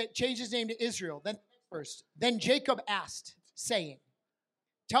 He said, changed his name to Israel. Then verse. Then Jacob asked, saying,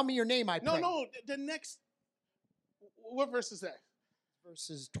 tell me your name, I pray. No, the next, what verse is that?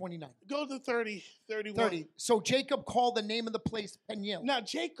 Verses 29. Go to 30, 31. 30. So Jacob called the name of the place Peniel. Now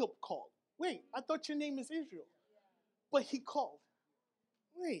Jacob called. Wait, I thought your name is Israel. But he called.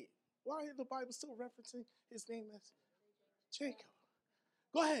 Wait, why is the Bible still referencing his name as Jacob?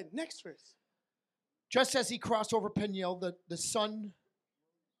 Go ahead, next verse. Just as he crossed over Peniel, the sun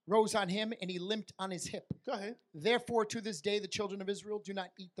rose on him, and he limped on his hip. Go ahead. Therefore, to this day, the children of Israel do not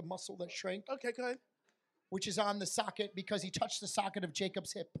eat the muscle that shrank, Okay, go ahead. which is on the socket, because he touched the socket of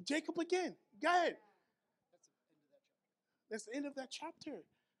Jacob's hip. Jacob again. Go ahead. That's the end of that chapter.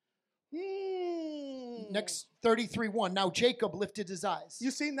 Next, 33:1. Now Jacob lifted his eyes.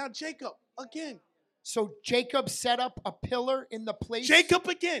 You see, now Jacob again. So Jacob set up a pillar in the place. Jacob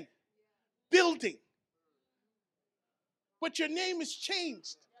again. Building. But your name is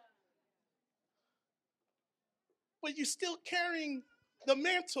changed. But you're still carrying the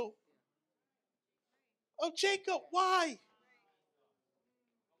mantle of Jacob. Why?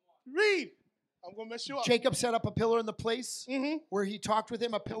 Read. I'm going to mess you up. Jacob set up a pillar in the place Mm-hmm. where he talked with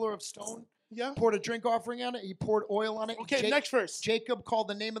him, a pillar of stone. Yeah. Poured a drink offering on it. He poured oil on it. Okay, next verse. Jacob called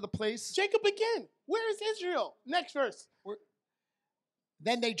the name of the place. Jacob again. Where is Israel? Next verse.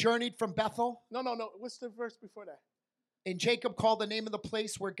 Then they journeyed from Bethel. No. What's the verse before that? And Jacob called the name of the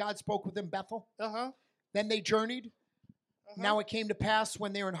place where God spoke with him Bethel. Uh-huh. Then they journeyed. Uh-huh. Now it came to pass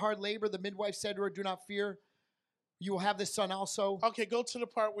when they were in hard labor, the midwife said to her, do not fear. You will have this son also. Okay, go to the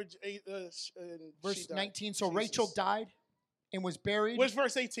part where Verse 19. So Jesus. Rachel died and was buried. Where's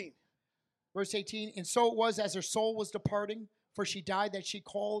verse 18? Verse 18. And so it was as her soul was departing, for she died, that she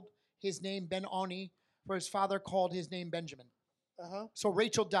called his name Ben-Oni, for his father called his name Benjamin. Uh-huh. So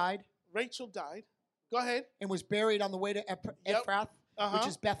Rachel died Rachel died. Go ahead. and was buried on the way to Yep. Ephrath, Uh-huh. which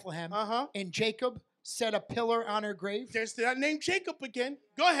is Bethlehem. Uh-huh. And Jacob set a pillar on her grave. There's that name Jacob again.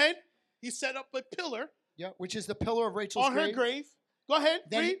 Go ahead. He set up a pillar Yeah, which is the pillar of Rachel's on her grave. Go ahead.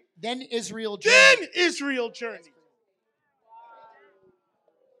 Read. Then Israel Then journeyed. Israel journeyed.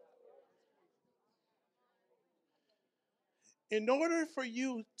 In order for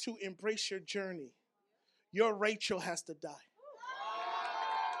you to embrace your journey, your Rachel has to die.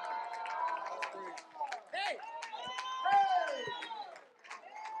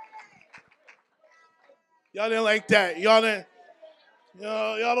 Y'all didn't like that. Y'all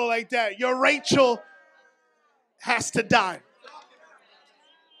don't like that. Your Rachel has to die.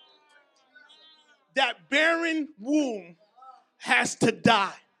 That barren womb has to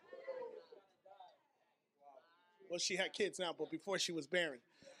die. Well, she had kids now, but before she was barren.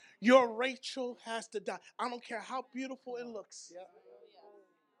 Your Rachel has to die. I don't care how beautiful it looks.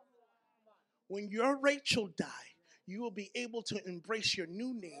 When your Rachel die, you will be able to embrace your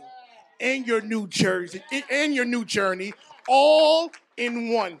new name and your new jersey and your new journey all in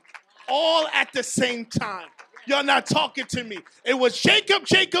one, all at the same time. You're not talking to me. It was Jacob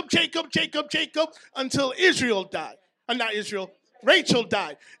until Israel died. Not Israel, Rachel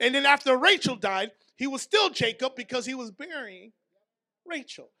died. And then after Rachel died, he was still Jacob because he was burying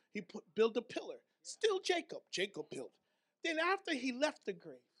Rachel. He built a pillar. Still Jacob. Jacob built. Then after he left the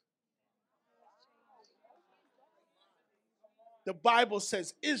grave, the Bible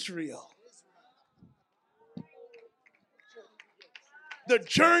says Israel. The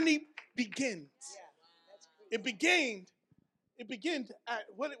journey begins. It began at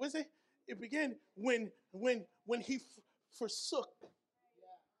what was it? It began when he forsook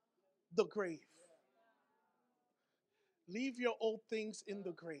the grave. Leave your old things in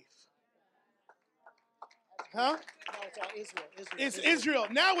the grave. Huh? No, it's all Israel. It's Israel.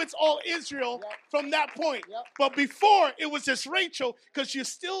 Now it's all Israel Yep. from that point. Yep. But before, it was just Rachel because you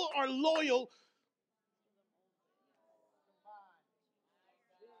still are loyal.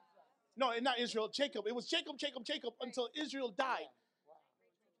 No, not Israel. Jacob. It was Jacob until Israel died.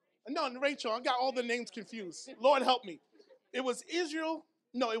 No, Rachel. I got all the names confused. Lord help me. It was Israel.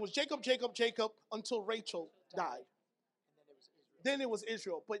 No, it was Jacob until Rachel died. Then it was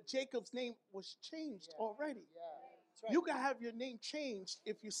Israel. But Jacob's name was changed already. You can have your name changed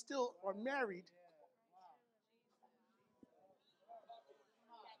if you still are married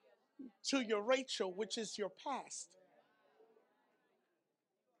to your Rachel, which is your past.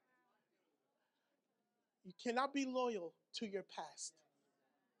 You cannot be loyal to your past.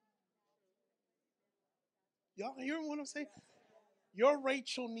 Y'all hearing what I'm saying? Your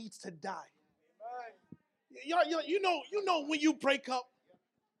Rachel needs to die. Y'all, you know when you break up.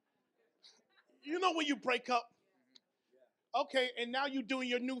 You know when you break up. Okay, and now you're doing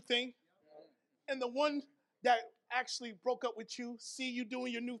your new thing. And the one that actually broke up with you see you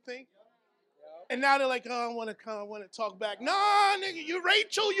doing your new thing. And now they're like, oh, I want to come, I want to talk back. Nah, nigga, you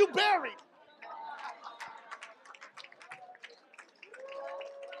Rachel, you buried.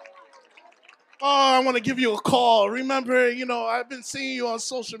 Oh, I want to give you a call. Remember, I've been seeing you on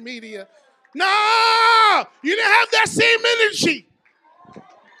social media. Nah, you didn't have that same energy.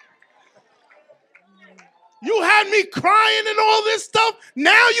 You had me crying and all this stuff.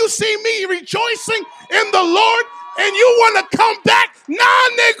 Now you see me rejoicing in the Lord and you want to come back? Nah,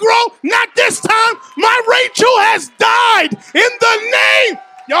 Negro, not this time. My Rachel has died in the name.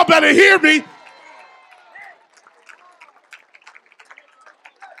 Y'all better hear me.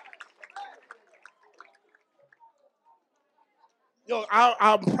 Yo,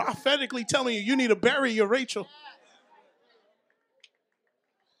 I'm prophetically telling you, you need to bury your Rachel.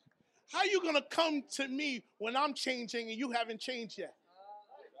 How you going to come to me when I'm changing and you haven't changed yet?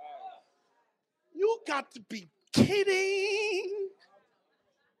 You got to be kidding.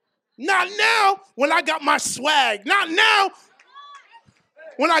 Not now when I got my swag. Not now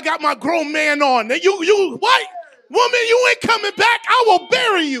when I got my grown man on. You what? Woman, you ain't coming back. I will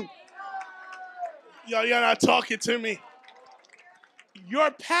bury you. Yo, you're not talking to me. Your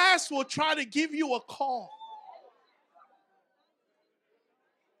past will try to give you a call.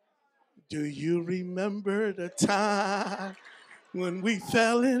 Do you remember the time when we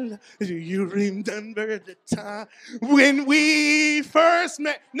fell in love? Do you remember the time when we first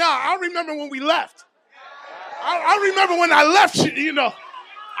met? No, I remember when we left. I remember when I left,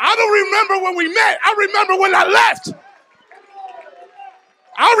 I don't remember when we met. I remember when I left.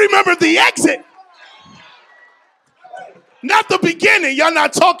 I remember the exit. Not the beginning. Y'all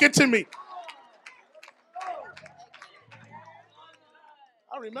not talking to me.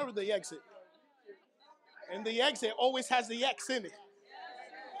 I remember the exit. And the exit always has the X in it.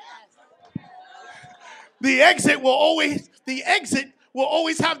 The exit will always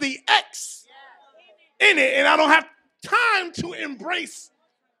have the X in it. And I don't have time to embrace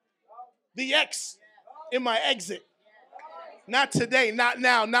the X in my exit. Not today, not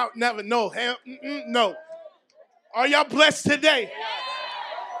now, not never. No, no. Are y'all blessed today?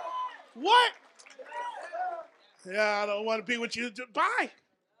 What? Yeah, I don't want to be with you. Bye.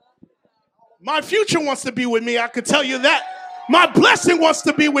 My future wants to be with me, I can tell you that. My blessing wants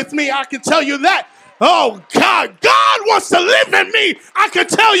to be with me, I can tell you that. Oh, God wants to live in me, I can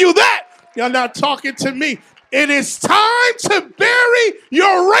tell you that. You're not talking to me. It is time to bury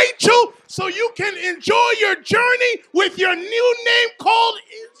your Rachel so you can enjoy your journey with your new name called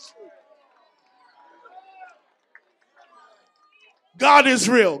Israel. God is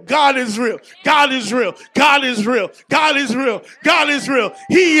real. God is real. God is real. God is real. God is real. God is real.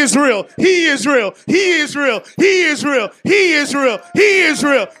 He is real. He is real. He is real. He is real. He is real. He is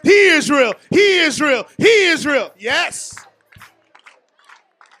real. He is real. He is real. He is real. Yes.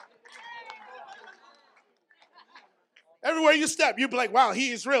 Everywhere you step, you'll be like, wow, he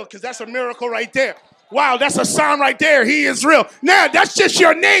is real, because that's a miracle right there. Wow, that's a sign right there. He is real. Now, that's just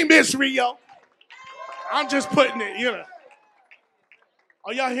your name, Israel. I'm just putting it.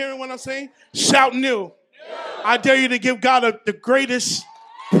 Are y'all hearing what I'm saying? Shout new. I dare you to give God the greatest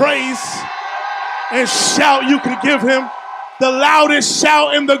praise and shout you can give him. The loudest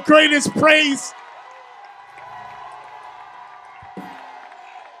shout and the greatest praise.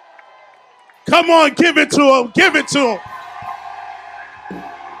 Come on, give it to him. Give it to him.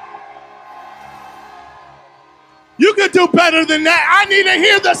 You can do better than that. I need to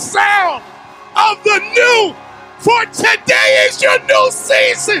hear the sound of the new. For today is your new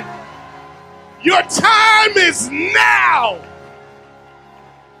season. Your time is now.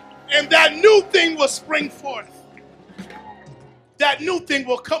 And that new thing will spring forth. That new thing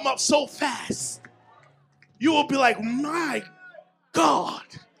will come up so fast. You will be like, my God,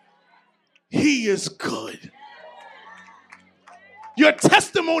 he is good. Your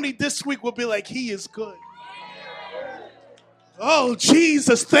testimony this week will be like, he is good. Oh,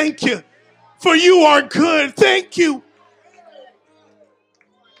 Jesus, thank you. For you are good. Thank you.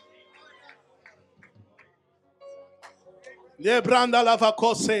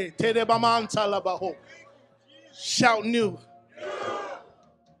 Shout new.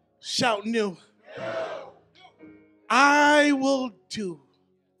 Shout new. I will do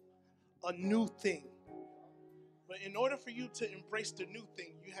a new thing. But in order for you to embrace the new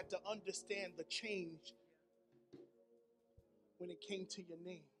thing, you had to understand the change when it came to your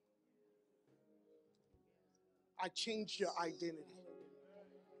name. I changed your identity.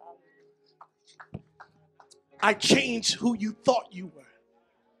 I changed who you thought you were.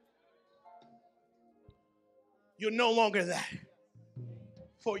 You're no longer that.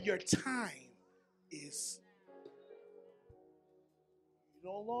 For your time is You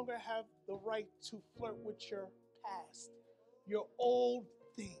no longer have the right to flirt with your past, your old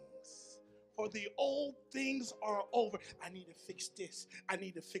things. For the old things are over. I need to fix this. I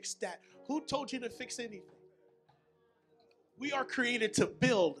need to fix that. Who told you to fix anything? We are created to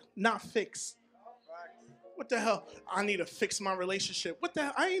build, not fix. What the hell? I need to fix my relationship. What the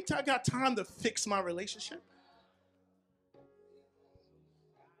hell? I got time to fix my relationship.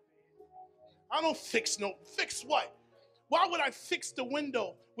 I don't fix what? Why would I fix the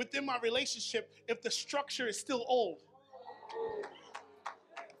window within my relationship if the structure is still old?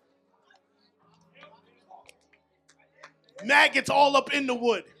 Maggots all up in the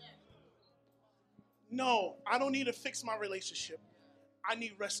wood. No, I don't need to fix my relationship. I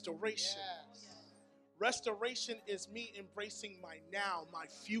need restoration. Yes. Restoration is me embracing my now, my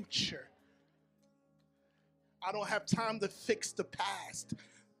future. I don't have time to fix the past.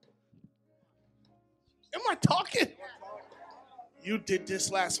 Am I talking? You did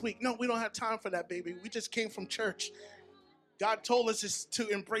this last week. No, we don't have time for that, baby. We just came from church. God told us is to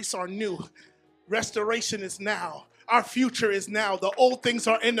embrace our new. Restoration is now. Our future is now. The old things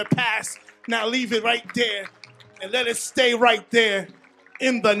are in the past. Now leave it right there and let it stay right there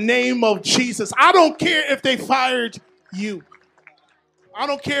in the name of Jesus. I don't care if they fired you. I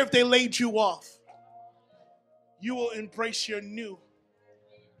don't care if they laid you off. You will embrace your new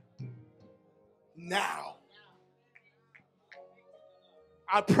now.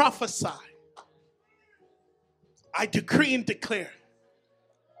 I prophesy. I decree and declare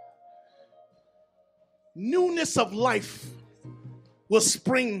newness of life will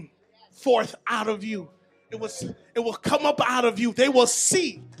spring forth out of you. It will come up out of you. They will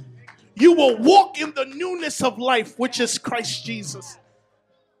see. You will walk in the newness of life, which is Christ Jesus.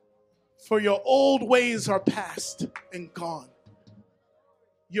 For your old ways are past and gone.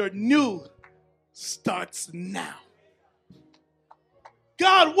 Your new starts now.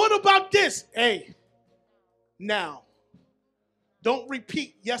 God, what about this? Hey, now. Don't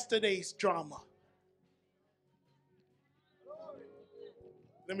repeat yesterday's drama.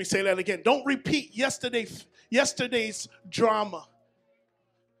 Let me say that again. Don't repeat yesterday's drama.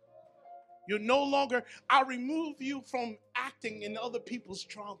 You're no longer, I remove you from acting in other people's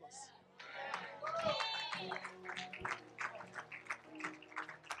dramas.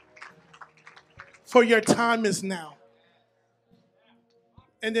 For your time is now.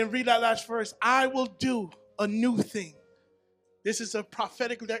 And then read that last verse. I will do a new thing. This is a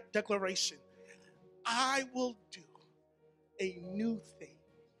prophetic declaration. I will do a new thing.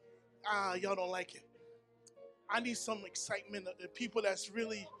 Y'all don't like it. I need some excitement of the people that's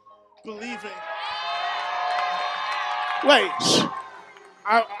really believing. Wait,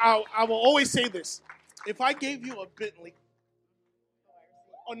 I will always say this. If I gave you a Bentley,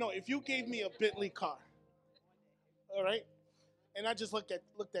 if you gave me a Bentley car, all right, and I just looked at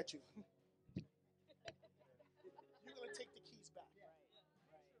you, you're gonna take the keys back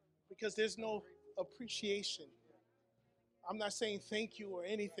because there's no appreciation. I'm not saying thank you or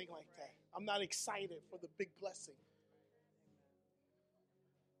anything like that. I'm not excited for the big blessing.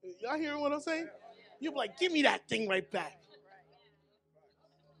 Y'all hearing what I'm saying? You're like, give me that thing right back.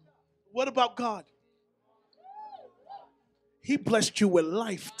 What about God? He blessed you with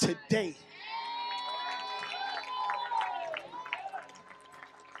life today.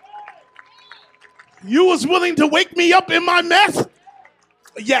 You was willing to wake me up in my mess?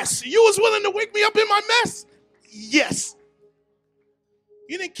 Yes. You was willing to wake me up in my mess? Yes.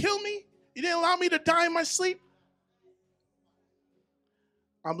 You didn't kill me? You didn't allow me to die in my sleep?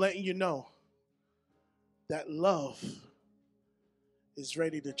 I'm letting you know that love is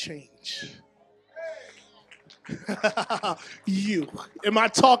ready to change. You. Am I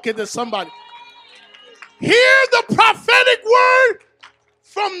talking to somebody? Hear the prophetic word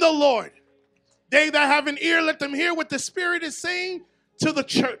from the Lord. They that have an ear, let them hear what the Spirit is saying to the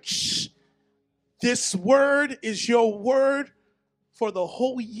church. This word is your word for the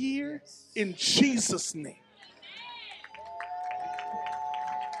whole year in Jesus' name.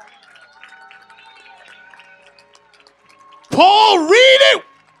 Paul, read it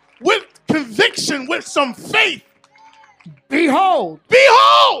with conviction, with some faith. Behold,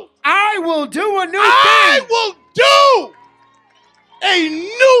 I will do a new thing. I will do a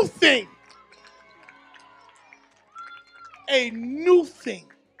new thing. A new thing.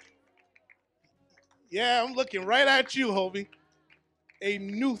 Yeah, I'm looking right at you, Hobie. A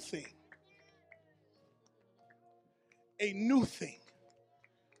new thing. A new thing.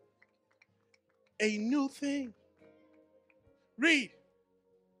 A new thing. Read.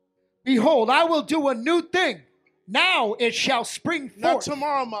 Behold, I will do a new thing. Now it shall spring forth. Not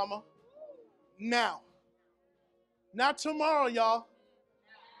tomorrow, mama. Now. Not tomorrow, y'all.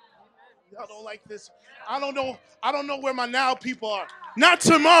 Y'all don't like this. I don't know where my now people are. Not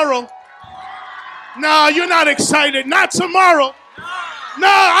tomorrow. No, you're not excited. Not tomorrow. No,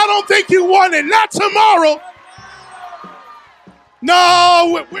 I don't think you want it. Not tomorrow.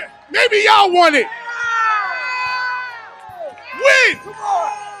 No, maybe y'all want it. Win.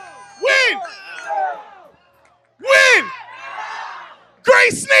 Win. Win.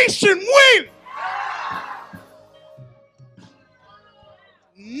 Grace Nation, win.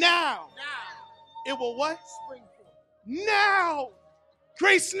 Now. It will what? Spring forth. Now.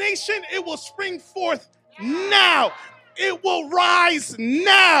 Grace Nation, it will spring forth now. It will rise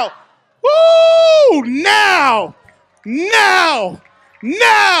now. Woo! Now. Now.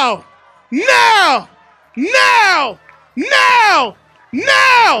 Now. Now. Now. Now.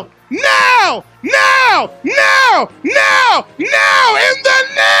 Now. Now. Now. Now. Now. Now. In the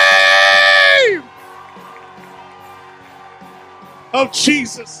name of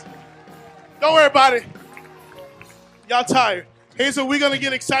Jesus. Don't worry about it. Y'all tired. Hazel, we're going to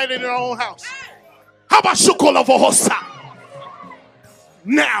get excited in our own house. How about Shukola Vohosa?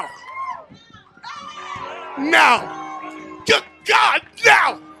 Now. Now. Good God,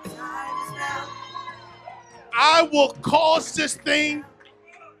 now. I will cause this thing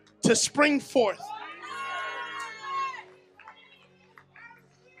to spring forth.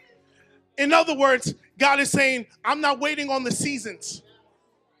 In other words, God is saying, I'm not waiting on the seasons.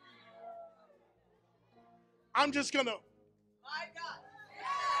 I'm just going to.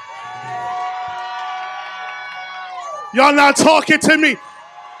 Y'all not talking to me.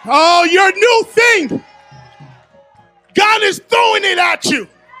 Oh, your new thing. God is throwing it at you.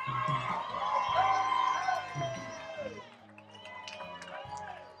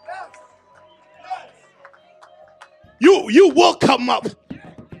 You will come up.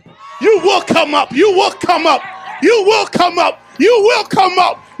 You will come up. You will come up. You will come up. You will come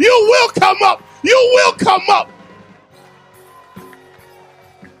up. You will come up. You will come up.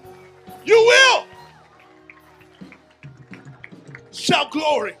 You will. Shout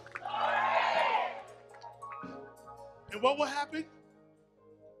glory. And what will happen?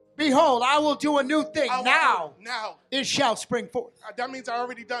 Behold, I will do a new thing. Now it shall spring forth. That means I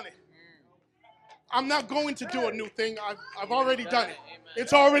already done it. I'm not going to do a new thing. I've already done it.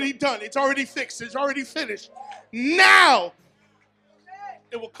 It's already done. It's already fixed. It's already finished. Now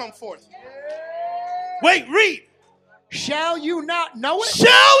it will come forth. Wait, read. Shall you not know it?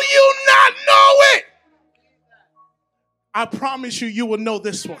 Shall you not know it? I promise you, you will know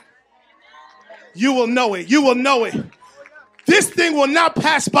this one. You will know it. You will know it. This thing will not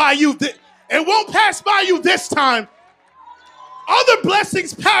pass by you. It won't pass by you this time. Other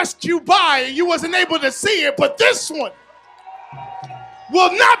blessings passed you by and you wasn't able to see it, but this one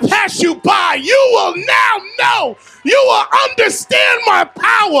will not pass you by. You will now know. You will understand my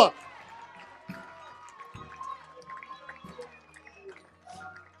power.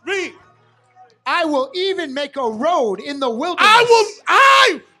 Read. I will even make a road in the wilderness.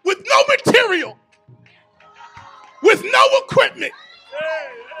 I with no material, with no equipment,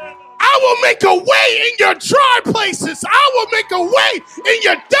 I will make a way in your dry places. I will make a way in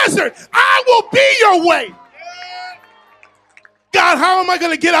your desert. I will be your way. God, how am I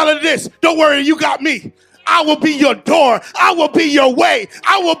going to get out of this? Don't worry, you got me. I will be your door. I will be your way.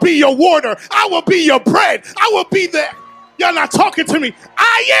 I will be your water. I will be your bread. I will be the... Y'all not talking to me.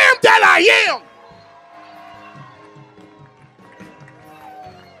 I am that I am.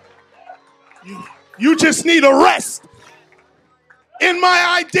 You just need a rest. In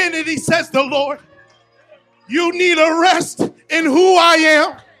my identity, says the Lord. You need a rest in who I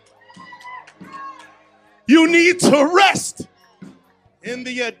am. You need to rest in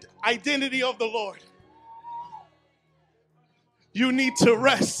the identity of the Lord. You need to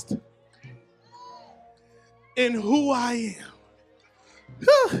rest in who I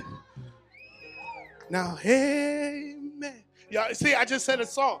am. Now, amen. Y'all, see, I just said a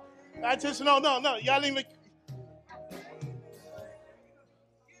song. No. Y'all didn't even.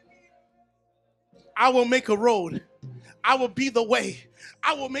 I will make a road. I will be the way.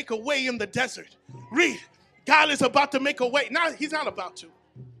 I will make a way in the desert. Read. God is about to make a way. Now, he's not about to.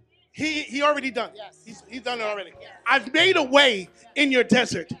 He already done. Yes. He's done it already. Yes. I've made a way in your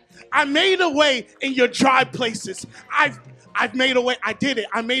desert. I made a way in your dry places. I've made a way. I did it.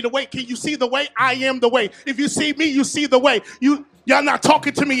 I made a way. Can you see the way? I am the way. If you see me, you see the way. Y'all not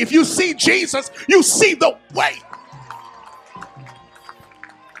talking to me. If you see Jesus, you see the way.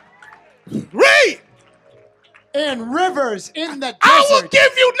 Read. And rivers in the desert. I will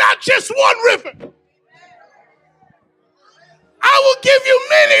give you not just one river. I will give you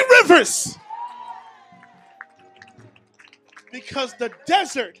many rivers. Because the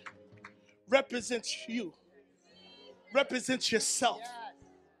desert represents you, represents yourself.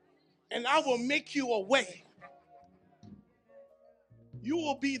 And I will make you a way. You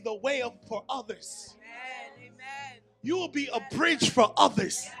will be the way for others. You will be a bridge for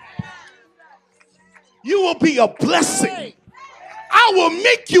others. You will be a blessing. I will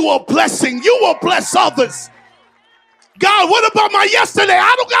make you a blessing. You will bless others. God, what about my yesterday?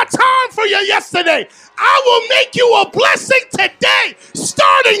 I don't got time for your yesterday. I will make you a blessing today,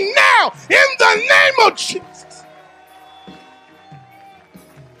 starting now, in the name of Jesus.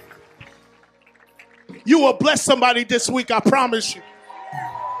 You will bless somebody this week, I promise you.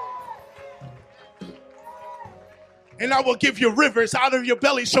 And I will give you rivers. Out of your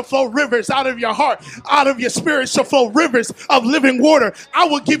belly shall flow rivers. Out of your heart, out of your spirit shall flow rivers of living water. I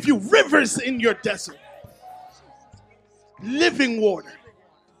will give you rivers in your desert. Living water.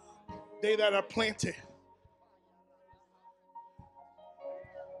 They that are planted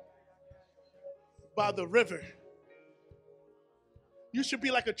by the river. You should be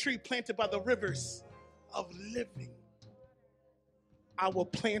like a tree planted by the rivers of living. I will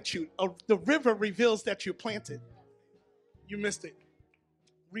plant you. The river reveals that you're planted. You missed it.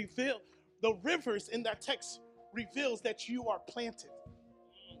 Reveal. The rivers in that text reveals that you are planted.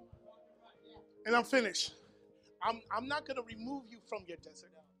 And I'm finished. I'm not going to remove you from your desert.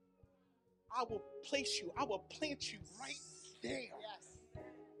 I will place you. I will plant you right there.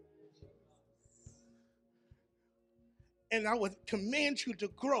 And I will command you to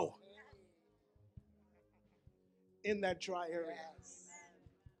grow in that dry area.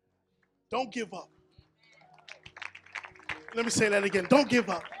 Don't give up. Let me say that again. Don't give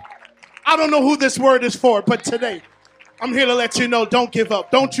up. I don't know who this word is for, but today, I'm here to let you know, don't give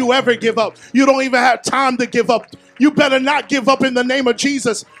up. Don't you ever give up. You don't even have time to give up. You better not give up in the name of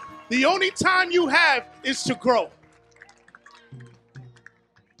Jesus. The only time you have is to grow.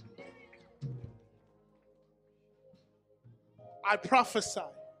 I prophesy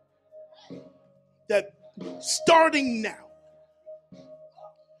that starting now,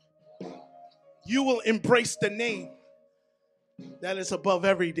 you will embrace the name that is above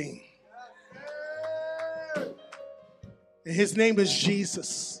every name. And his name is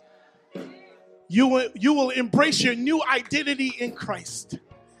Jesus. You will embrace your new identity in Christ.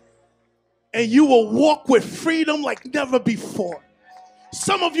 And you will walk with freedom like never before.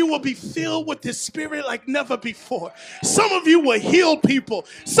 Some of you will be filled with the Spirit like never before. Some of you will heal people.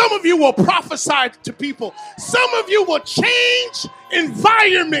 Some of you will prophesy to people. Some of you will change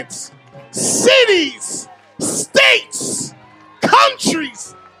environments, cities, states,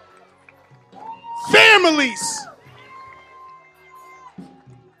 countries, families.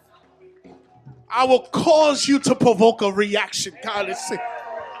 I will cause you to provoke a reaction. God is saying,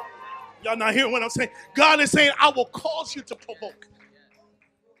 y'all not hearing what I'm saying? God is saying, I will cause you to provoke.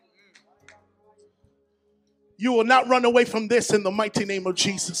 You will not run away from this in the mighty name of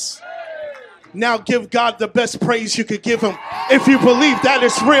Jesus. Now give God the best praise you could give him. If you believe that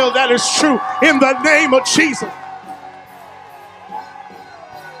is real, that is true, in the name of Jesus.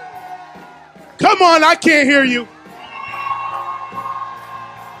 Come on, I can't hear you.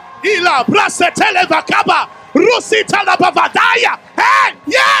 Ila brasa televakaba rusita la bavadaya